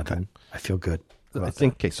that, Evan. Okay. I feel good.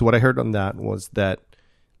 Okay. So what I heard on that was that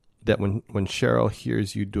when Cheryl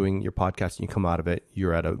hears you doing your podcast and you come out of it,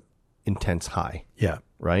 you're at a intense high. Yeah.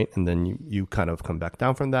 Right. And then you kind of come back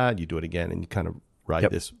down from that. You do it again and you kind of ride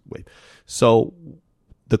this wave. So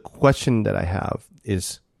the question that I have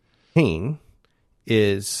is, pain,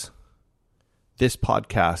 is this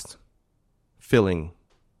podcast filling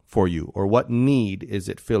for you, or what need is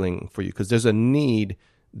it filling for you? Because there's a need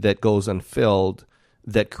that goes unfilled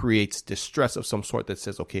that creates distress of some sort that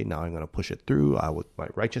says, okay, now I'm going to push it through. My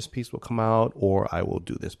righteous piece will come out, or I will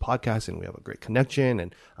do this podcast and we have a great connection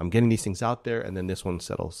and I'm getting these things out there, and then this one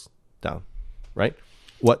settles down, right?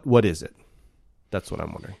 What is it? That's what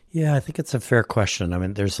I'm wondering. Yeah, I think it's a fair question. I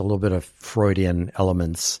mean, there's a little bit of Freudian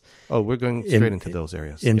elements. Oh, we're going straight into those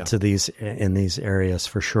areas. In these areas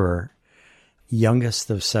for sure. Youngest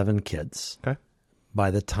of 7 kids. Okay. By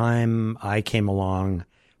the time I came along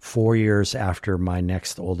 4 years after my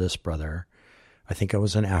next oldest brother, I think I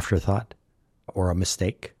was an afterthought or a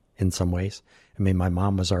mistake in some ways. I mean, my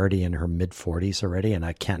mom was already in her mid-40s already, and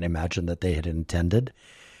I can't imagine that they had intended.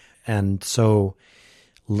 And so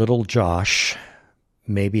little Josh,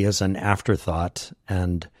 maybe as an afterthought,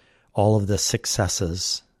 and all of the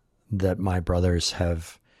successes that my brothers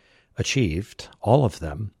have achieved, all of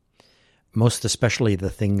them, most especially the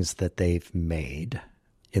things that they've made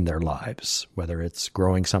in their lives, whether it's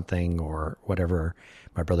growing something or whatever.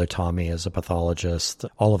 My brother Tommy is a pathologist,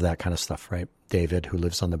 all of that kind of stuff, right? David, who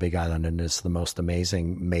lives on the Big Island and is the most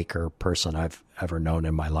amazing maker person I've ever known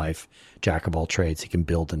in my life. Jack of all trades. He can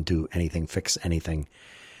build and do anything, fix anything.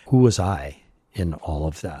 Who was I in all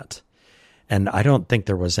of that? And I don't think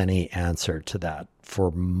there was any answer to that for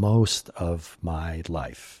most of my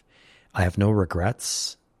life. I have no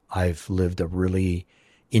regrets. I've lived a really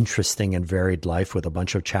interesting and varied life with a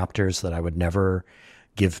bunch of chapters that I would never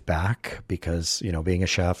give back because, being a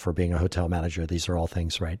chef or being a hotel manager, these are all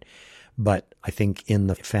things, right? But I think in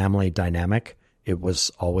the family dynamic, it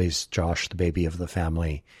was always Josh, the baby of the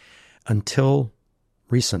family, until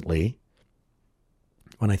recently,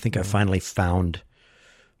 when I think I finally found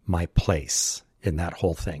my place in that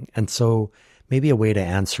whole thing. And so maybe a way to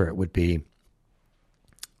answer it would be,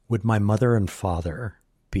 would my mother and father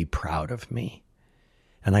be proud of me?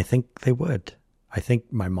 And I think they would. I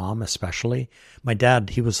think my mom especially. My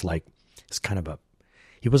dad, he wasn't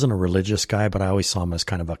a religious guy, but I always saw him as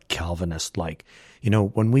kind of a Calvinist.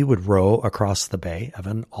 When we would row across the bay,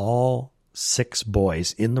 Evan, all 6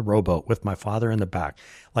 boys in the rowboat with my father in the back,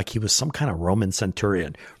 like he was some kind of Roman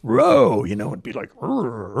centurion. Row, it'd be like,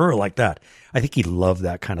 like that. I think he loved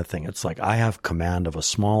that kind of thing. It's like, I have command of a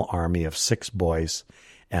small army of 6 boys,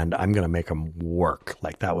 and I'm going to make them work.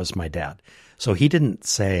 Like, that was my dad. So he didn't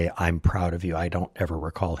say, I'm proud of you. I don't ever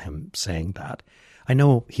recall him saying that. I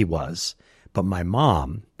know he was. But my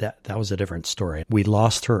mom, that was a different story. We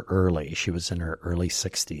lost her early. She was in her early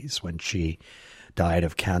 60s when she died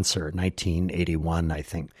of cancer, 1981, I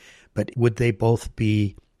think. But would they both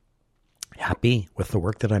be happy with the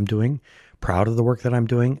work that I'm doing, proud of the work that I'm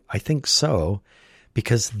doing? I think so,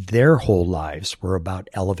 because their whole lives were about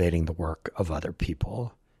elevating the work of other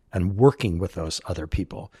people and working with those other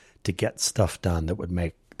people to get stuff done that would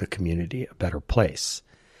make the community a better place.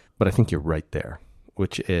 But I think you're right there,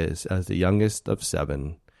 which is, as the youngest of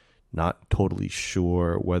 7, not totally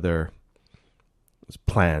sure whether it was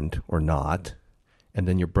planned or not. And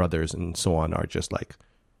then your brothers and so on are just like,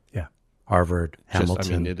 Harvard,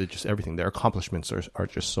 Hamilton. They're just everything. Their accomplishments are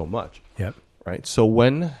just so much. Yep. Right. So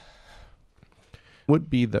when would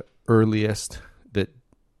be the earliest that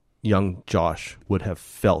young Josh would have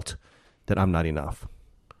felt that I'm not enough?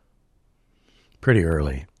 Pretty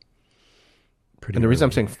early. And the reason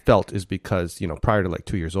I'm saying felt is because, prior to like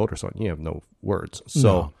 2 years old or so, you have no words.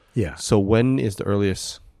 So, yeah. So when is the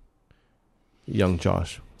earliest young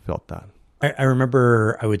Josh felt that? I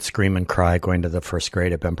remember I would scream and cry going to the first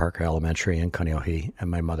grade at Ben Parker Elementary in Kaneohe, and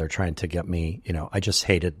my mother trying to get me, I just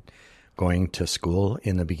hated going to school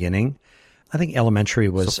in the beginning. I think elementary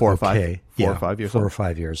was So 4 or okay. 5? 4 or 5 years old? 4 or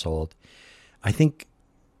 5 years old. I think,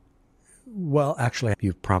 well, actually,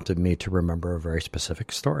 you've prompted me to remember a very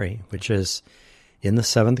specific story, which is in the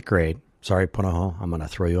 7th grade. Sorry, Punahou, I'm going to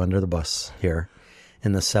throw you under the bus here.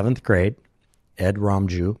 In the 7th grade, Ed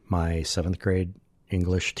Ramju, my 7th grade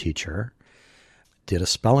English teacher, did a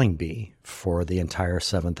spelling bee for the entire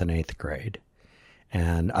 7th and 8th grade.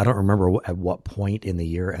 And I don't remember at what point in the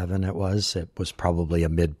year, Evan, it was. It was probably a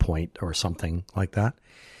midpoint or something like that.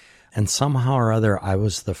 And somehow or other, I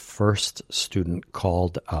was the first student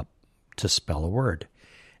called up to spell a word.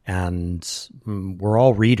 And we're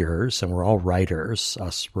all readers and we're all writers,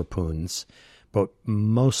 us Reppuns, but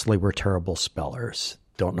mostly we're terrible spellers.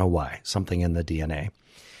 Don't know why. Something in the DNA.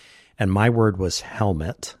 And my word was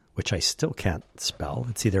helmet, which I still can't spell.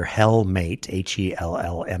 It's either hellmate,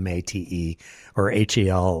 Hellmate, or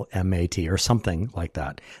Helmat, or something like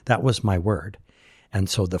that. That was my word. And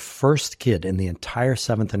so the first kid in the entire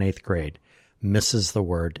 7th and 8th grade misses the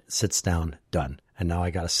word, sits down, done. And now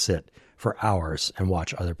I got to sit for hours and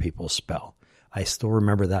watch other people spell. I still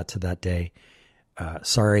remember that to that day.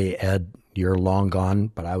 Sorry, Ed, you're long gone,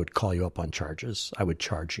 but I would call you up on charges. I would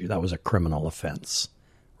charge you. That was a criminal offense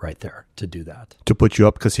right there to do that. To put you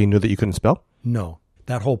up because he knew that you couldn't spell? No,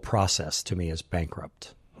 that whole process to me is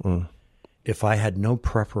bankrupt. If I had no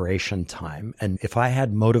preparation time and if I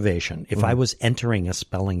had motivation, if I was entering a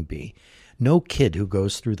spelling bee, no kid who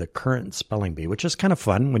goes through the current spelling bee, which is kind of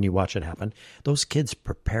fun when you watch it happen, those kids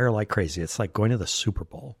prepare like crazy. It's like going to the Super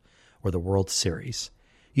Bowl or the World Series.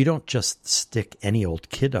 You don't just stick any old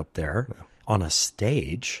kid up there on a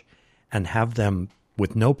stage and have them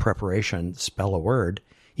with no preparation spell a word,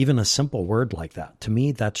 even a simple word like that. To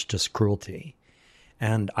me, that's just cruelty.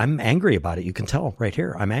 And I'm angry about it. You can tell right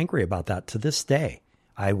here. I'm angry about that to this day.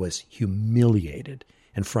 I was humiliated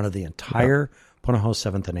in front of the entire Punahou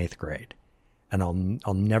 7th and 8th grade. And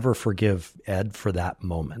I'll never forgive Ed for that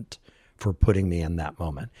moment, for putting me in that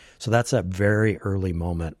moment. So that's a very early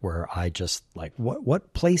moment where I just like,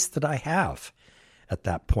 what place did I have at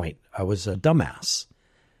that point? I was a dumbass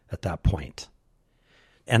at that point.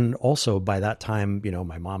 And also by that time,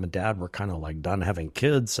 my mom and dad were kind of like done having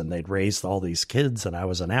kids and they'd raised all these kids and I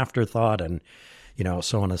was an afterthought and,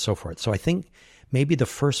 so on and so forth. So I think maybe the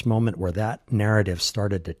first moment where that narrative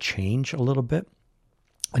started to change a little bit,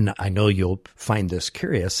 and I know you'll find this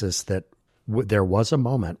curious, is that there was a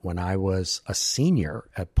moment when I was a senior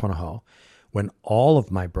at Punahou when all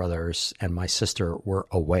of my brothers and my sister were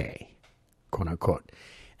away, quote unquote.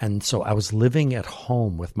 And so I was living at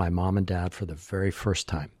home with my mom and dad for the very first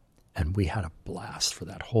time. And we had a blast for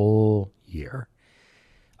that whole year.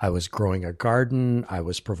 I was growing a garden. I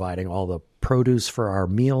was providing all the produce for our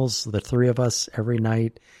meals, the three of us, every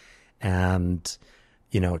night. And,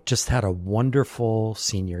 just had a wonderful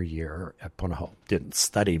senior year at Punahou. Didn't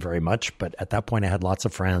study very much, but at that point I had lots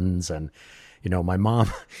of friends. And, my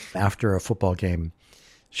mom, after a football game,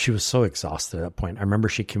 she was so exhausted at that point. I remember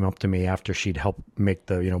she came up to me after she'd helped make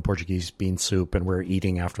the, Portuguese bean soup and we were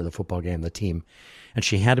eating after the football game, the team. And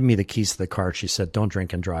she handed me the keys to the car. She said, "Don't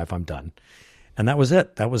drink and drive. I'm done." And that was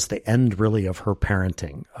it. That was the end really of her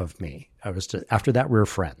parenting of me. After that, we were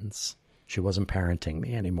friends. She wasn't parenting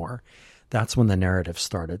me anymore. That's when the narrative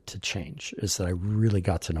started to change, is that I really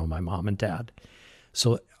got to know my mom and dad.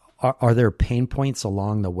 So are there pain points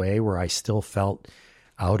along the way where I still felt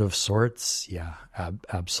out of sorts? Yeah,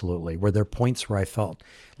 absolutely. Were there points where I felt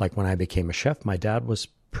like when I became a chef, my dad was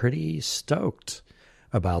pretty stoked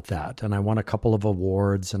about that. And I won a couple of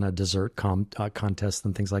awards and a dessert contest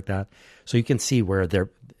and things like that. So you can see where the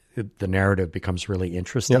narrative becomes really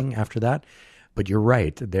interesting after that. But you're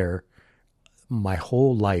right. My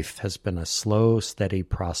whole life has been a slow, steady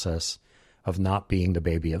process of not being the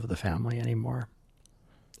baby of the family anymore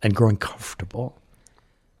and growing comfortable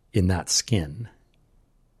in that skin.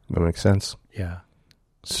 That makes sense. Yeah.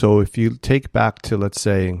 So if you take back to, let's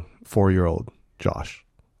say, 4-year-old Josh,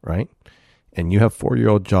 right? And you have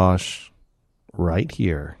 4-year-old Josh right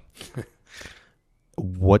here.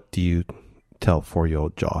 What do you tell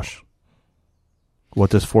 4-year-old Josh?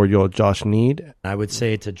 What does 4-year-old Josh need? I would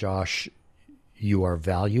say to Josh, you are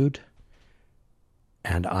valued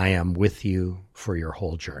and I am with you for your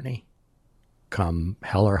whole journey. Come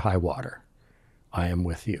hell or high water, I am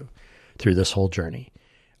with you through this whole journey.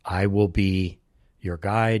 I will be your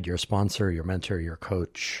guide, your sponsor, your mentor, your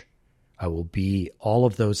coach. I will be all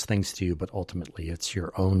of those things to you, but ultimately it's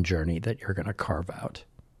your own journey that you're going to carve out.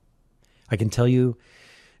 I can tell you,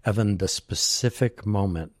 Evan, the specific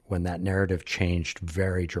moment when that narrative changed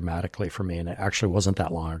very dramatically for me, and it actually wasn't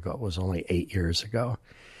that long ago, it was only 8 years ago,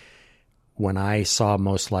 when I saw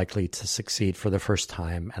Most Likely to Succeed for the first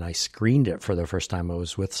time, and I screened it for the first time. I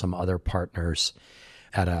was with some other partners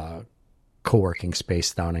at a co-working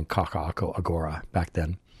space down in Kaka'ako Agora back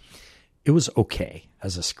then. It was okay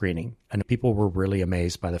as a screening, and people were really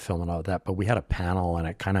amazed by the film and all that, but we had a panel, and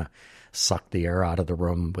it kind of sucked the air out of the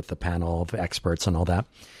room with the panel of experts and all that.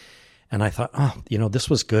 And I thought, this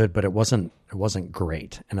was good, but it wasn't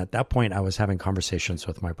great. And at that point, I was having conversations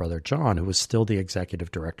with my brother, John, who was still the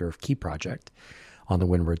executive director of Key Project on the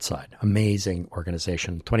Windward side. Amazing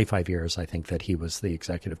organization. 25 years, I think, that he was the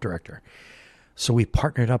executive director. So we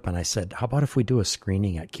partnered up, and I said, how about if we do a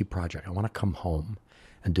screening at Key Project? I want to come home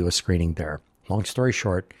and do a screening there. Long story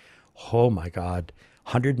short, oh my God,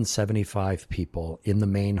 175 people in the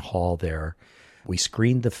main hall there. We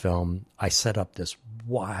screened the film. I set up this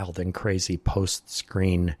wild and crazy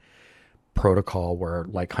post-screen protocol where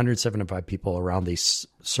like 175 people around these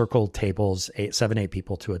circled tables, 7-8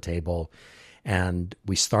 people to a table. And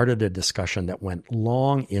we started a discussion that went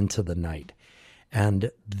long into the night. And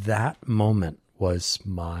that moment was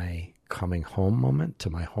my coming home moment to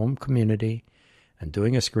my home community and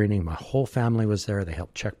doing a screening. My whole family was there. They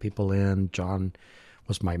helped check people in. John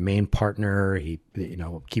was my main partner. He,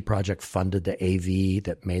 Key Project funded the AV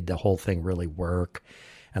that made the whole thing really work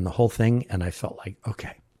and the whole thing. And I felt like,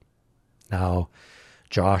 okay, now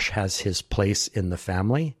Josh has his place in the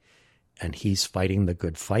family and he's fighting the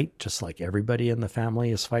good fight, just like everybody in the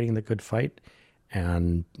family is fighting the good fight.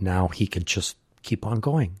 And now he can just keep on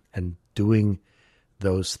going and doing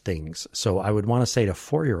those things. So I would want to say to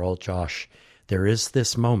 4-year-old Josh, there is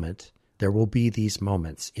this moment, there will be these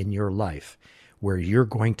moments in your life where you're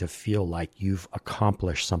going to feel like you've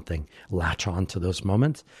accomplished something. Latch on to those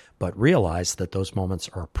moments, but realize that those moments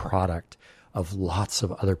are a product of lots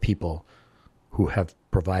of other people who have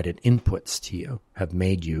provided inputs to you, have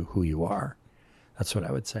made you who you are. That's what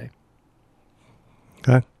I would say.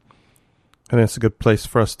 Okay. I think it's a good place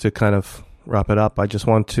for us to kind of wrap it up. I just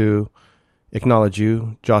want to acknowledge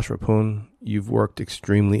you, Josh Reppun. You've worked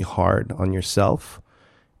extremely hard on yourself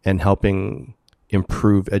and helping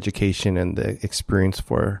improve education and the experience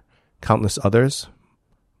for countless others.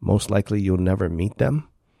 Most likely you'll never meet them,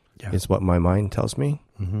 is what my mind tells me.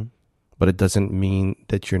 Mm-hmm. But it doesn't mean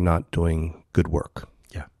that you're not doing good work.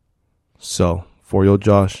 Yeah. So, 4-year-old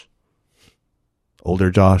Josh,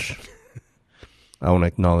 older Josh, I want to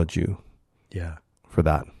acknowledge you for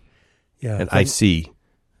that. Yeah. And I see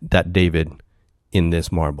that David in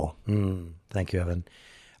this marble. Thank you, Evan.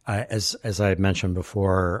 As I mentioned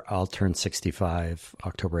before, I'll turn 65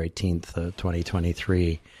 October 18th,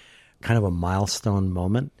 2023, kind of a milestone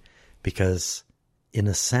moment because in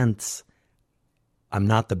a sense, I'm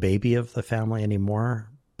not the baby of the family anymore,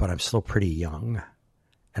 but I'm still pretty young.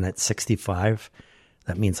 And at 65,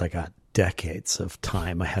 that means I got decades of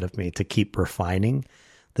time ahead of me to keep refining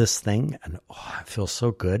this thing. And it feels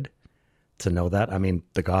so good to know that. I mean,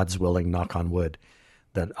 the God's willing, knock on wood,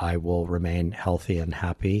 that I will remain healthy and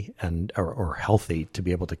happy or healthy to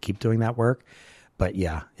be able to keep doing that work. But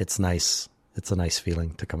yeah, it's nice. It's a nice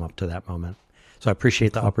feeling to come up to that moment. So I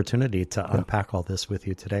appreciate the opportunity to unpack all this with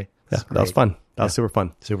you today. That was fun. That was super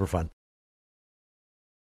fun. Super fun.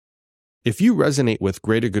 If you resonate with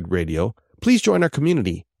Greater Good Radio, please join our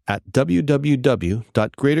community at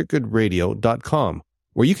www.greatergoodradio.com,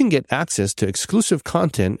 where you can get access to exclusive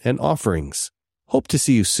content and offerings. Hope to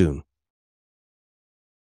see you soon.